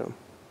 Yeah.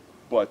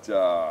 But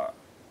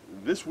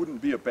this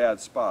wouldn't be a bad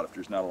spot if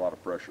there's not a lot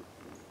of pressure.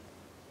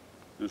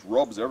 There's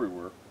rubs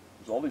everywhere.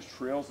 There's all these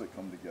trails that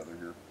come together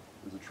here.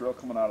 There's a trail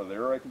coming out of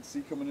there I can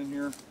see coming in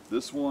here.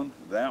 This one,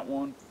 that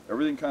one,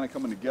 everything kind of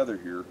coming together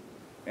here.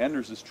 And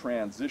there's this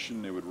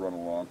transition they would run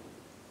along.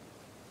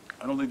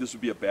 I don't think this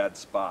would be a bad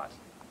spot.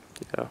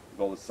 Yeah. With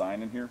all the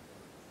sign in here.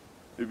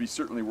 It'd be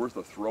certainly worth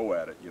a throw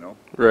at it, you know?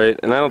 Right,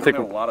 and I don't think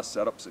we have a lot of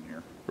setups in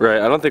here.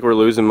 Right, I don't think we're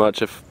losing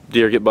much if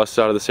deer get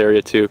busted out of this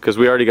area too, because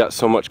we already got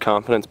so much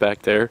confidence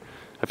back there.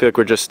 I feel like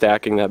we're just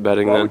stacking that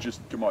bedding Well, then. we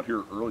just come out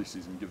here early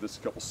season, give this a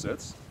couple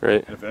sits.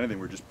 Right. And if anything,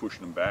 we're just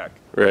pushing them back.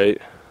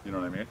 Right. You know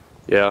what I mean?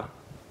 Yeah.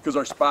 Because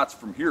our spots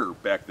from here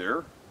back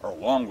there are a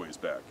long ways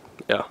back.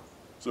 Yeah.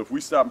 So if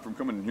we stop them from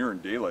coming in here in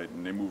daylight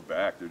and they move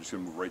back, they're just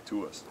going to move right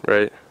to us.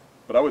 Right.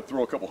 But I would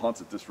throw a couple hunts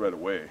at this right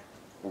away,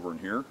 over in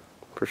here.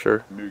 For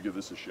sure. Maybe give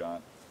this a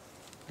shot.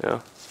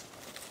 Yeah.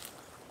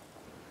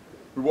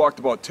 We walked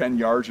about 10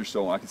 yards or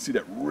so, and I can see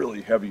that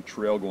really heavy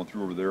trail going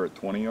through over there at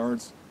 20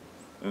 yards.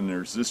 And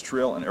there's this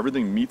trail, and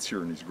everything meets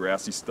here in these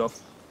grassy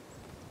stuff,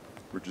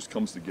 where it just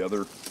comes together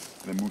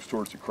and then moves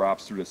towards the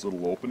crops through this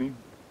little opening.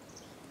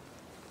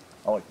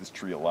 I like this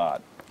tree a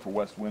lot. For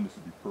west wind, this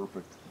would be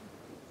perfect.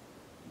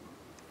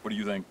 What do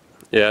you think?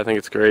 Yeah, I think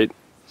it's great.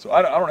 So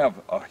I don't have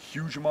a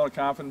huge amount of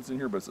confidence in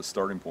here, but it's a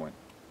starting point.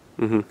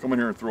 Come in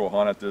here and throw a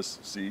hunt at this,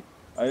 see.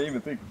 I even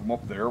think from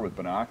up there with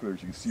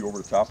binoculars, you can see over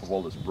the top of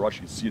all this brush, you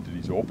can see into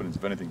these openings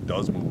if anything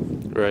does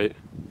move. Right.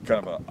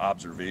 Kind of an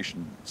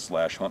observation /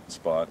 hunting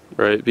spot.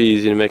 Right, be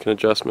easy to make an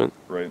adjustment.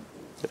 Right.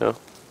 Yeah.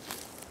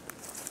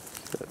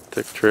 That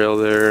thick trail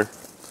there.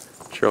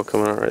 Trail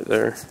coming out right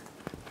there.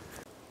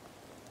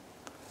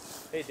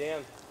 Hey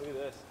Dan, look at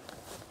this.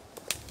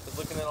 I was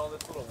looking at all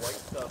this little white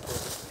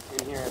stuff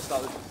in here. I saw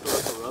this was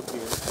sort of a rub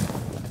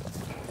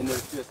here. And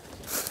there's just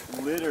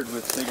littered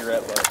with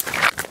cigarette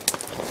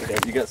butts. Okay,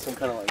 you got some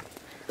kind of like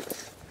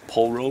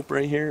pole rope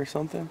right here or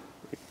something?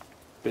 Like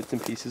bits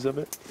and pieces of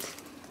it.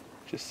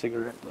 Just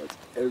cigarette butts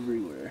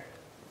everywhere.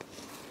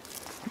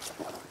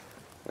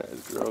 That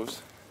is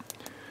gross.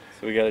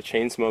 So we got a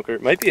chain smoker.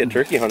 It might be a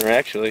turkey hunter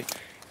actually.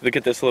 Look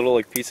at this little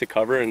like piece of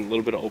cover and a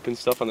little bit of open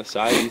stuff on the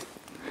side.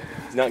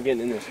 He's not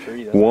getting in this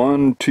tree though.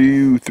 1,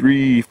 2,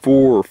 3,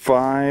 4,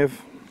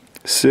 5,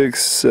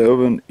 6,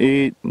 7,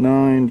 8,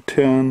 9,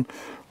 10,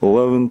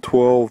 11,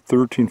 12,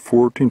 13,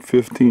 14,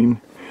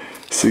 15,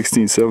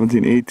 16,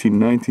 17, 18,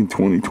 19,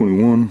 20,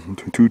 21,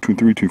 22,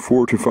 23,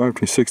 24, 25,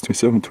 26,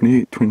 27,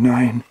 28,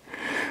 29,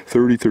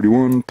 30,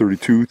 31,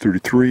 32,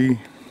 33.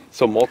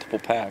 So multiple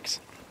packs.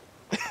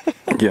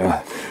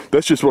 Yeah,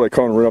 that's just what I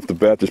count right off the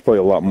bat. There's probably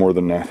a lot more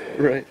than that.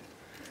 Right.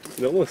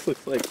 It almost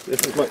looks like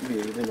this might be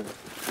in an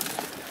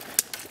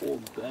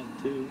old bed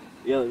too.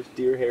 Yeah, there's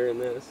deer hair in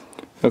this.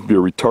 That'd be a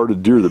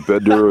retarded deer, the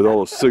bed deer with all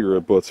those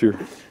cigarette butts here.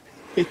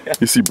 Yeah.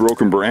 You see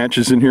broken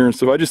branches in here and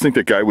stuff. I just think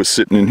that guy was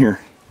sitting in here.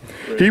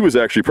 Right. He was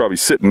actually probably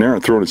sitting there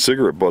and throwing his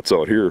cigarette butts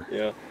out here.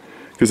 Yeah.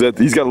 Because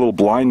he's got a little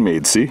blind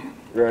made, see?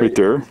 Right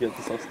there. He's got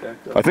this all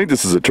stacked up. I think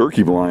this is a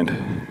turkey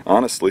blind,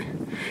 honestly.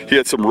 Yeah. He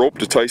had some rope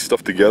to tie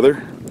stuff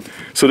together.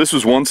 So this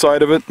was one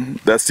side of it,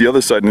 that's the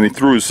other side, and he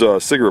threw his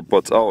cigarette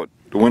butts out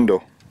the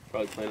window.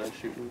 Probably planning on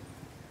shooting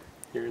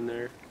here and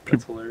there.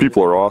 That's hilarious.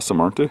 People are awesome,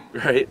 aren't they?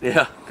 Right,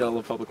 yeah. Got a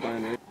little public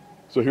land, right?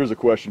 So here's a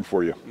question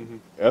for you.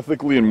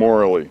 Ethically and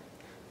morally,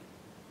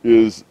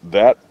 is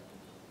that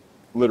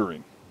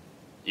littering?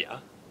 Yeah.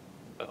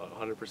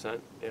 100%,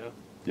 yeah.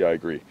 Yeah, I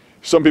agree.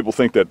 Some people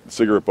think that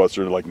cigarette butts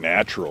are like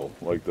natural,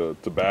 like the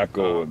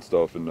tobacco and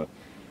stuff,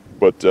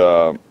 but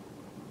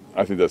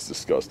I think that's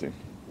disgusting.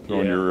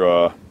 Throwing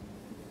your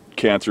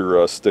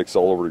cancer sticks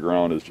all over the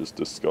ground is just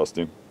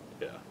disgusting.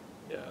 Yeah,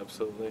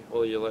 absolutely.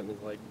 Well, you're letting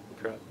it like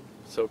crap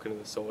soak into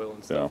the soil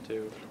and stuff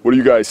too. What do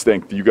you guys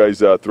think? Do you guys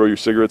throw your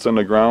cigarettes on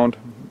the ground,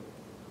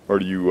 or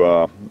do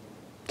you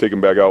take them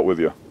back out with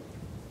you?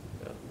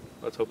 Yeah,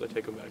 let's hope they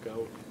take them back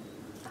out.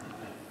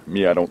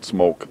 Me, I don't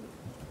smoke.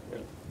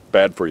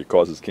 Bad for you,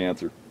 causes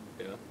cancer.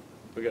 Yeah,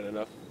 we got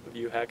enough of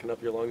you hacking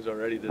up your lungs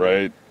already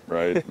today.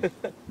 Right.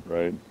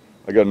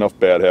 I got enough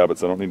bad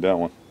habits, I don't need that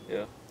one.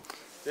 Yeah.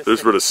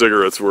 There's where the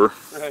cigarettes were.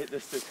 Right,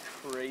 this is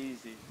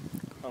crazy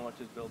how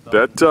much is built up.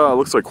 That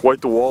looks like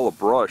quite the wall of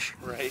brush.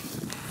 Right.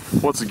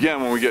 Once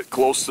again, when we get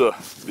close to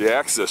the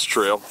access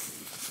trail,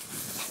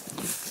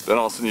 then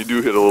all of a sudden you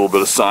do hit a little bit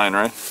of sign,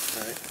 right?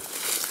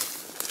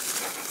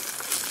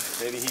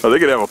 Maybe they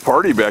could have a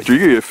party back there.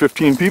 You could get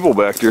 15 people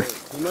back there.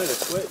 He might have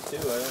quit too,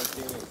 I don't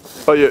see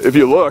it. Oh yeah, if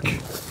you look,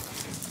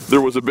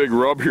 there was a big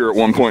rub here at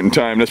one point in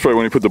time. That's probably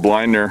when he put the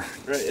blind there.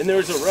 Right, and there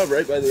was a rub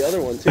right by the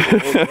other one too.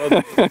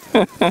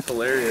 That's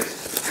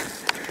hilarious.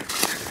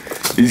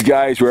 These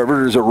guys, wherever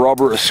there's a rub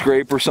or a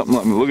scrape or something,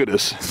 I mean, look at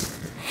this.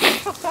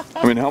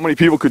 I mean, how many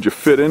people could you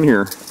fit in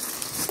here?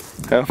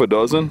 Half a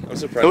dozen? I'm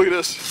surprised. Look at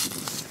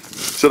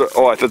this.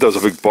 Oh, I thought that was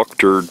a big buck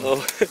turd.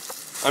 Oh.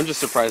 I'm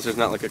just surprised there's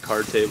not like a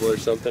card table or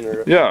something,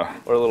 or a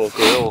little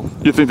grill.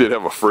 You think they'd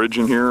have a fridge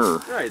in here, or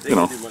right? They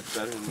could do much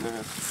better than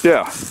that.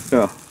 Yeah.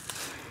 Oh,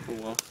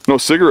 well. No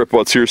cigarette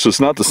butts here, so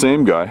it's not the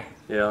same guy.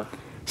 Yeah.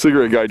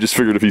 Cigarette guy just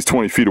figured if he's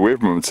 20 feet away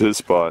from him, it's his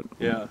spot.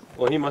 Yeah.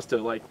 Well, he must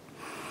have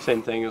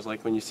same thing as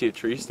like when you see a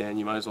tree stand,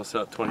 you might as well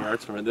set up 20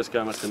 yards from it. This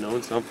guy must have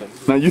known something.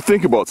 Now you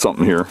think about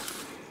something here.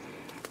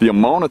 The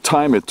amount of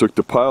time it took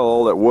to pile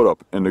all that wood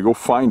up and to go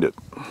find it.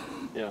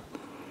 Yeah.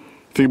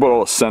 Think about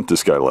all the scent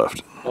this guy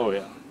left. Oh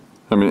yeah.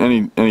 I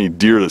mean, any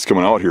deer that's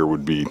coming out here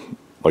would be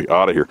like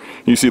out of here.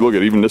 You see, look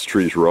at even this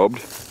tree's rubbed.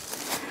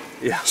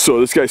 Yeah. So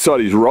this guy saw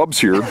these rubs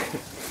here,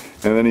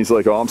 and then he's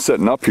like, "Oh, I'm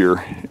setting up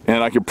here,"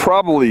 and I could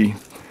probably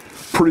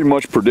pretty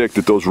much predict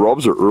that those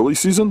rubs are early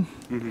season,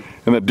 and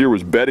that deer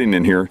was bedding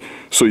in here.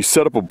 So he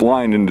set up a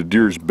blind in the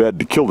deer's bed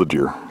to kill the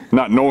deer,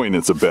 not knowing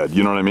it's a bed.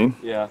 You know what I mean?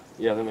 Yeah.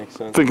 Yeah, that makes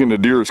sense. Thinking the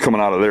deer is coming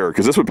out of there,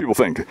 because that's what people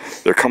think.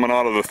 They're coming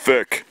out of the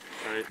thick,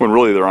 when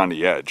really they're on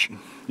the edge.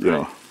 You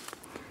know.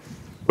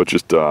 But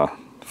just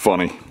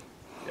funny.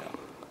 Yeah.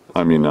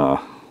 I mean,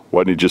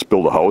 why didn't he just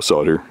build a house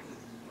out here?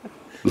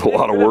 There's a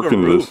lot of work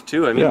into this.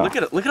 Too. I mean, look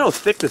at it. Look at how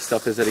thick this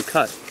stuff is that he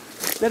cut.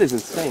 That is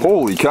insane.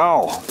 Holy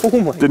cow!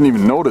 Oh my! Didn't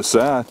even notice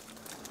that.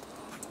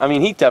 I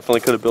mean, he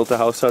definitely could have built a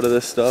house out of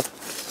this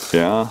stuff.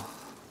 Yeah.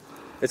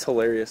 It's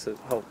hilarious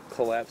how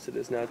collapsed it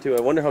is now too.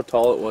 I wonder how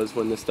tall it was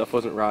when this stuff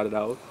wasn't rotted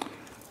out.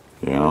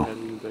 Yeah.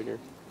 Even bigger.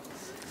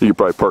 He could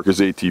probably park his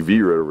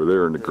ATV right over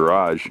there in the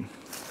garage.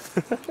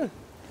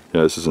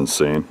 Yeah, this is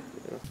insane.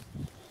 Yeah.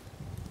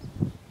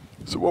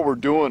 So what we're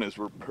doing is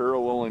we're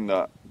paralleling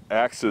the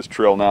access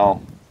trail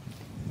now,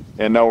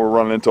 and now we're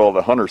running into all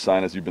the hunter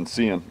sign as you've been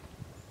seeing.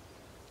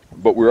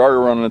 But we are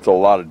running into a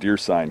lot of deer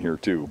sign here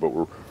too, but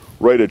we're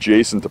right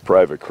adjacent to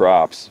private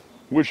crops,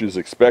 which is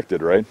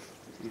expected, right?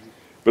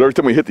 But every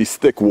time we hit these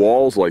thick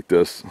walls like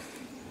this,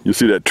 you'll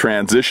see that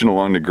transition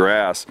along the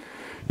grass.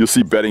 You'll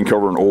see bedding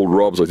covering old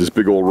rubs, like this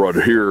big old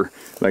rub here,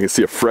 and I can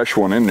see a fresh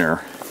one in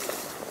there.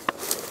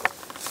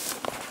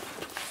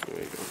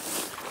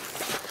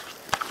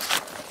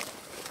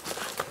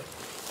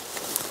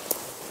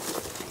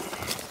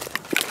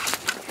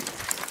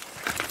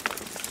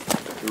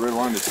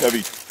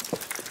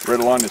 Right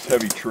along this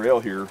heavy trail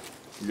here,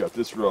 we got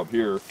this rub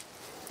here,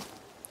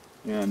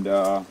 and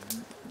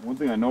one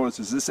thing I noticed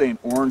is this ain't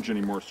orange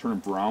anymore, it's turning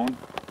brown.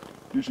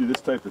 Usually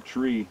this type of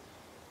tree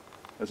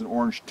has an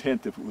orange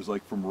tint if it was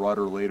like from rut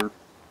or later.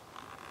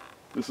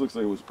 This looks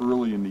like it was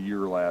early in the year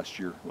last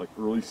year, like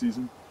early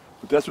season,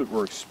 but that's what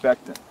we're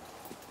expecting.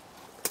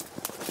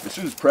 as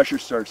soon as pressure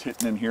starts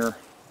hitting in here,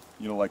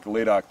 you know, like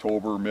late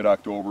October,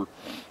 mid-October,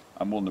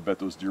 I'm willing to bet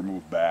those deer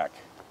move back.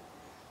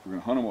 If we're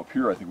gonna hunt them up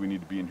here, I think we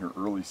need to be in here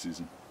early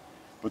season.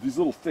 But these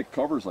little thick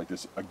covers like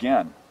this,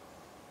 again,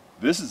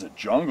 this is a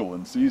jungle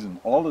in season.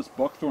 All this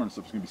buckthorn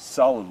stuff is gonna be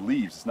solid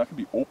leaves. It's not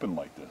gonna be open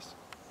like this.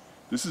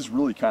 This is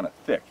really kind of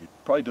thick. It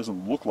probably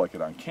doesn't look like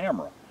it on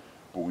camera,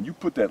 but when you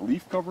put that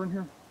leaf cover in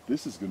here,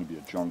 this is gonna be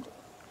a jungle.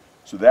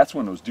 So that's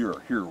when those deer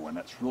are here, when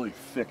that's really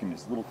thick and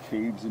these little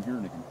caves in here,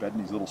 and they can bed in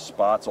these little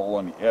spots all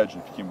on the edge,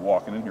 and if you came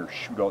walking in here,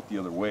 shoot out the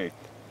other way,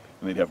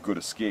 and they'd have good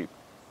escape.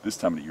 This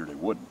time of the year they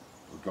wouldn't,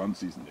 or gun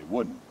season they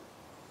wouldn't.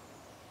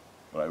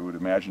 But I would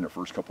imagine the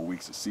first couple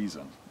weeks of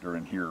season, they're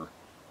in here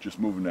just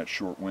moving that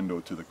short window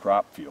to the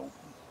crop field.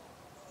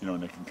 You know,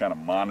 and they can kind of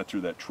monitor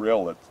that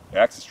trail, that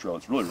access trail.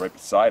 It's really right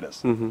beside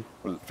us.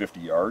 What is it, 50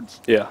 yards?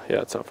 Yeah,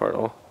 it's not far at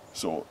all.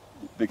 So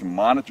they can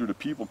monitor the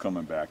people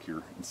coming back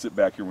here and sit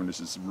back here when this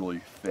is really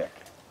thick.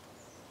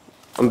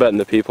 I'm betting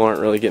the people aren't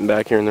really getting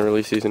back here in the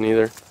early season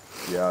either.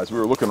 Yeah, as we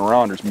were looking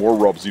around, there's more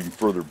rubs even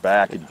further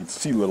back, and you can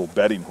see little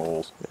bedding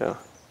holes. Yeah,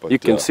 but, you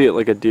can see it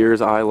like a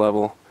deer's eye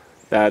level.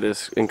 That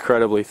is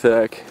incredibly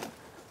thick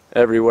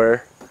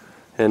everywhere,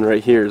 and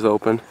right here is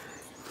open.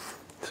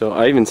 So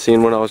I even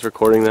seen when I was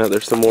recording that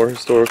there's some more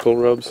historical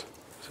rubs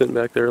sitting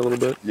back there a little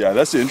bit. Yeah,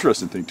 that's the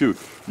interesting thing too.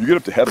 You get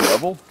up to head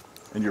level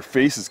and your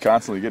face is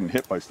constantly getting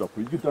hit by stuff,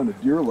 but you get down to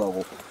deer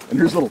level and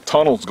there's little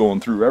tunnels going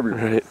through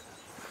everywhere. Right.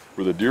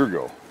 Where the deer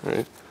go.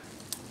 Right.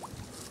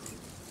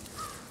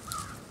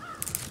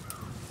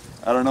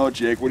 I don't know,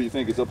 Jake, what do you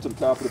think? It's up to the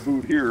top of the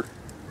boot here.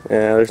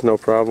 Yeah, there's no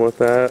problem with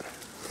that.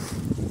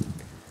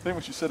 I think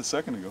what you said a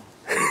second ago.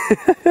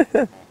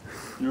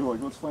 You were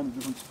like, let's find a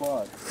different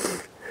spot.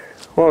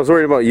 Well, I was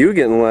worried about you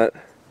getting wet.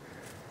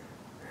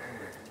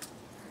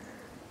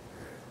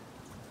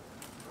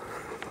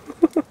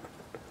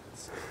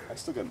 I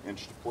still got an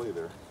inch to play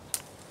there.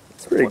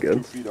 It's pretty good.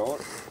 2 feet out.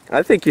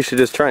 I think you should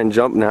just try and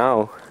jump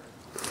now.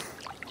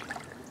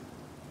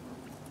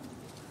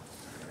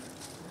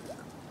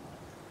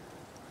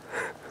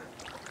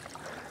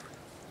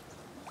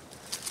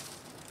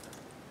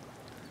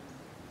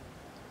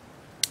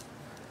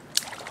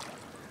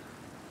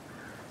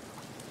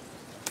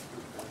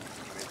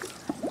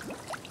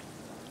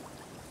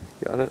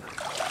 Got it?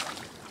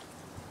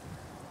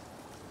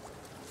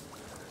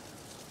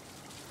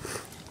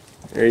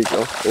 There you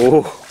go.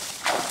 Oh,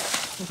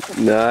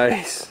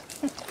 nice.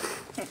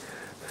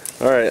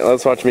 All right,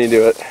 let's watch me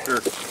do it.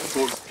 Sure.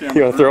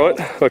 You want to throw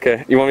it?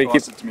 Okay. You want me to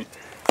keep? Toss it to me.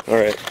 All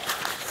right.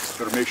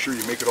 Better make sure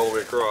you make it all the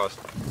way across.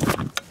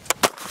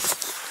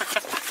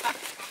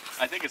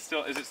 I think it's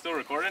still. Is it still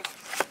recording?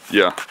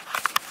 Yeah.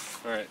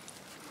 All right.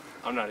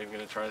 I'm not even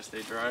gonna try to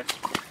stay dry.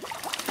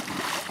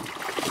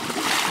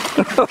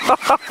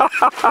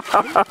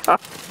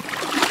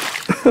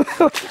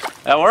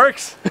 That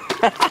works.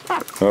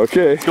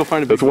 Okay. Let's go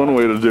find a big That's one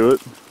way to do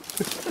it.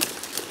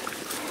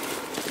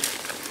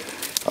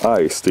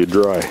 I stay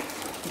dry.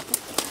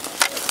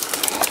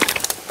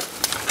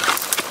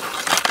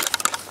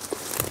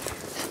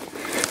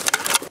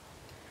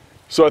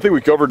 So I think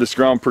we covered this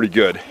ground pretty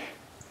good.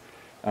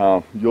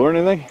 You learn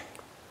anything?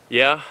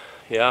 Yeah.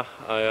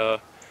 I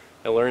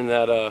learned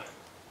that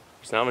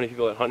there's not many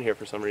people that hunt here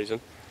for some reason.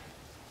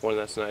 One,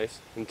 that's nice,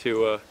 and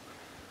two,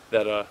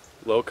 that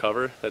low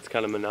cover that's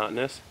kind of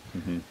monotonous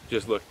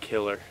just looked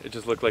killer. It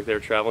just looked like they were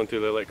traveling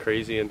through there like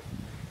crazy, and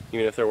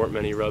even if there weren't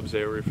many rubs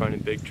there, we were finding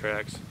big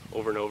tracks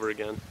over and over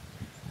again.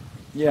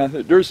 Yeah,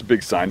 there's a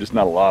big sign, just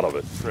not a lot of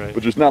it. Right.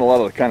 But there's not a lot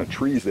of the kind of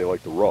trees they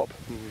like to rub.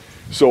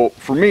 So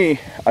for me,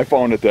 I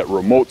found that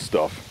remote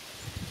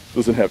stuff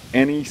doesn't have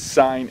any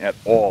sign at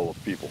all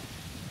of people.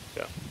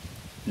 Yeah.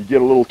 You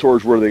get a little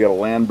towards where they got a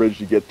land bridge,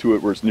 you get to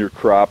it where it's near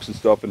crops and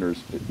stuff, and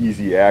there's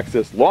easy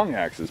access, long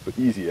access, but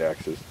easy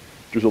access.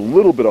 There's a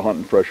little bit of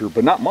hunting pressure,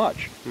 but not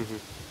much.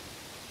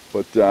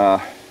 But I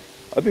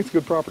think it's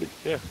good property.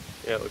 Yeah,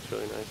 it looks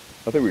really nice.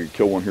 I think we could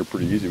kill one here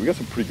pretty easy. We got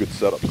some pretty good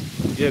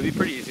setups. Yeah, it'd be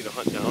pretty easy to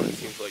hunt down, it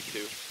seems like,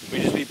 too.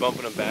 We just be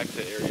bumping them back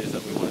to areas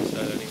that we want to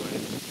set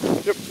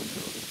anyway. Yep.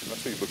 I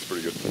think it looks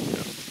pretty good.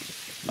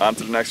 Yeah. On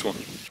to the next one.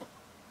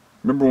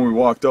 Remember when we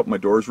walked up, my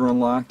doors were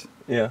unlocked?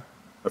 Yeah.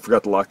 I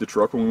forgot to lock the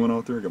truck when we went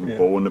out there. Got my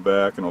bow in the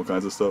back and all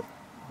kinds of stuff.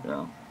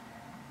 Yeah.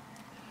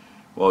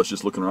 Well, I was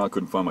just looking around,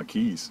 couldn't find my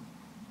keys.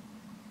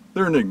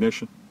 They're in the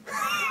ignition.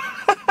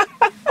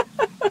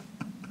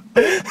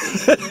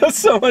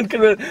 Someone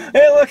could have,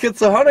 hey look,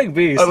 it's a hunting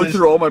beast. I looked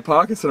through all my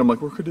pockets and I'm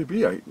like, where could they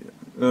be? And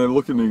I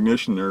look in the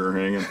ignition, they're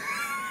hanging.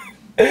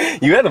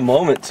 You had a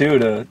moment too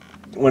to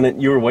when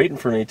you were waiting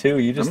for me too.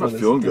 You just I'm not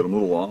feeling good. I'm a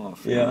little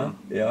off. Yeah.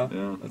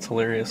 That's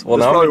hilarious. Well,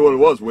 that's now probably what it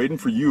was. Waiting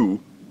for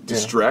you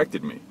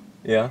distracted me.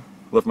 Yeah.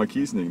 Left my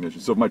keys in the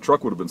ignition. So if my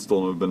truck would have been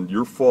stolen, it would have been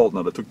your fault.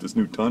 Now that I took this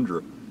new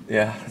Tundra.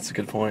 Yeah, that's a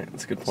good point.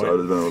 That's a good point. So it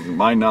would have been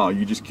mine now.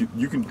 You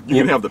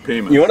can have the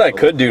payment. You know what I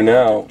could do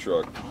now?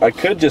 Truck. I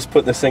could just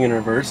put this thing in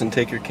reverse and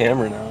take your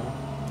camera now.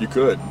 You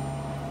could.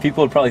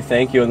 People would probably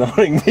thank you in the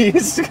hunting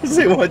beast because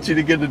they want you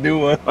to get a new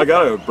one. I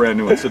got a brand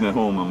new one sitting at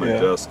home on my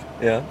desk.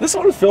 Yeah, this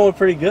one is filming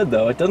pretty good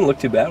though. It doesn't look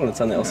too bad when it's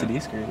on the LCD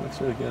screen. It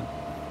looks really good.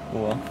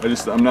 Well.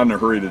 I'm not in a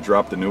hurry to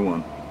drop the new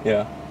one.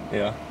 Yeah,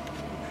 yeah.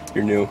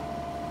 You're new.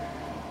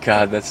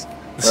 God, that's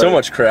so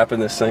much crap in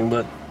this thing,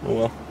 but oh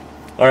well.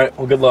 All right,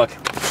 well, good luck.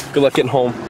 Good luck getting home.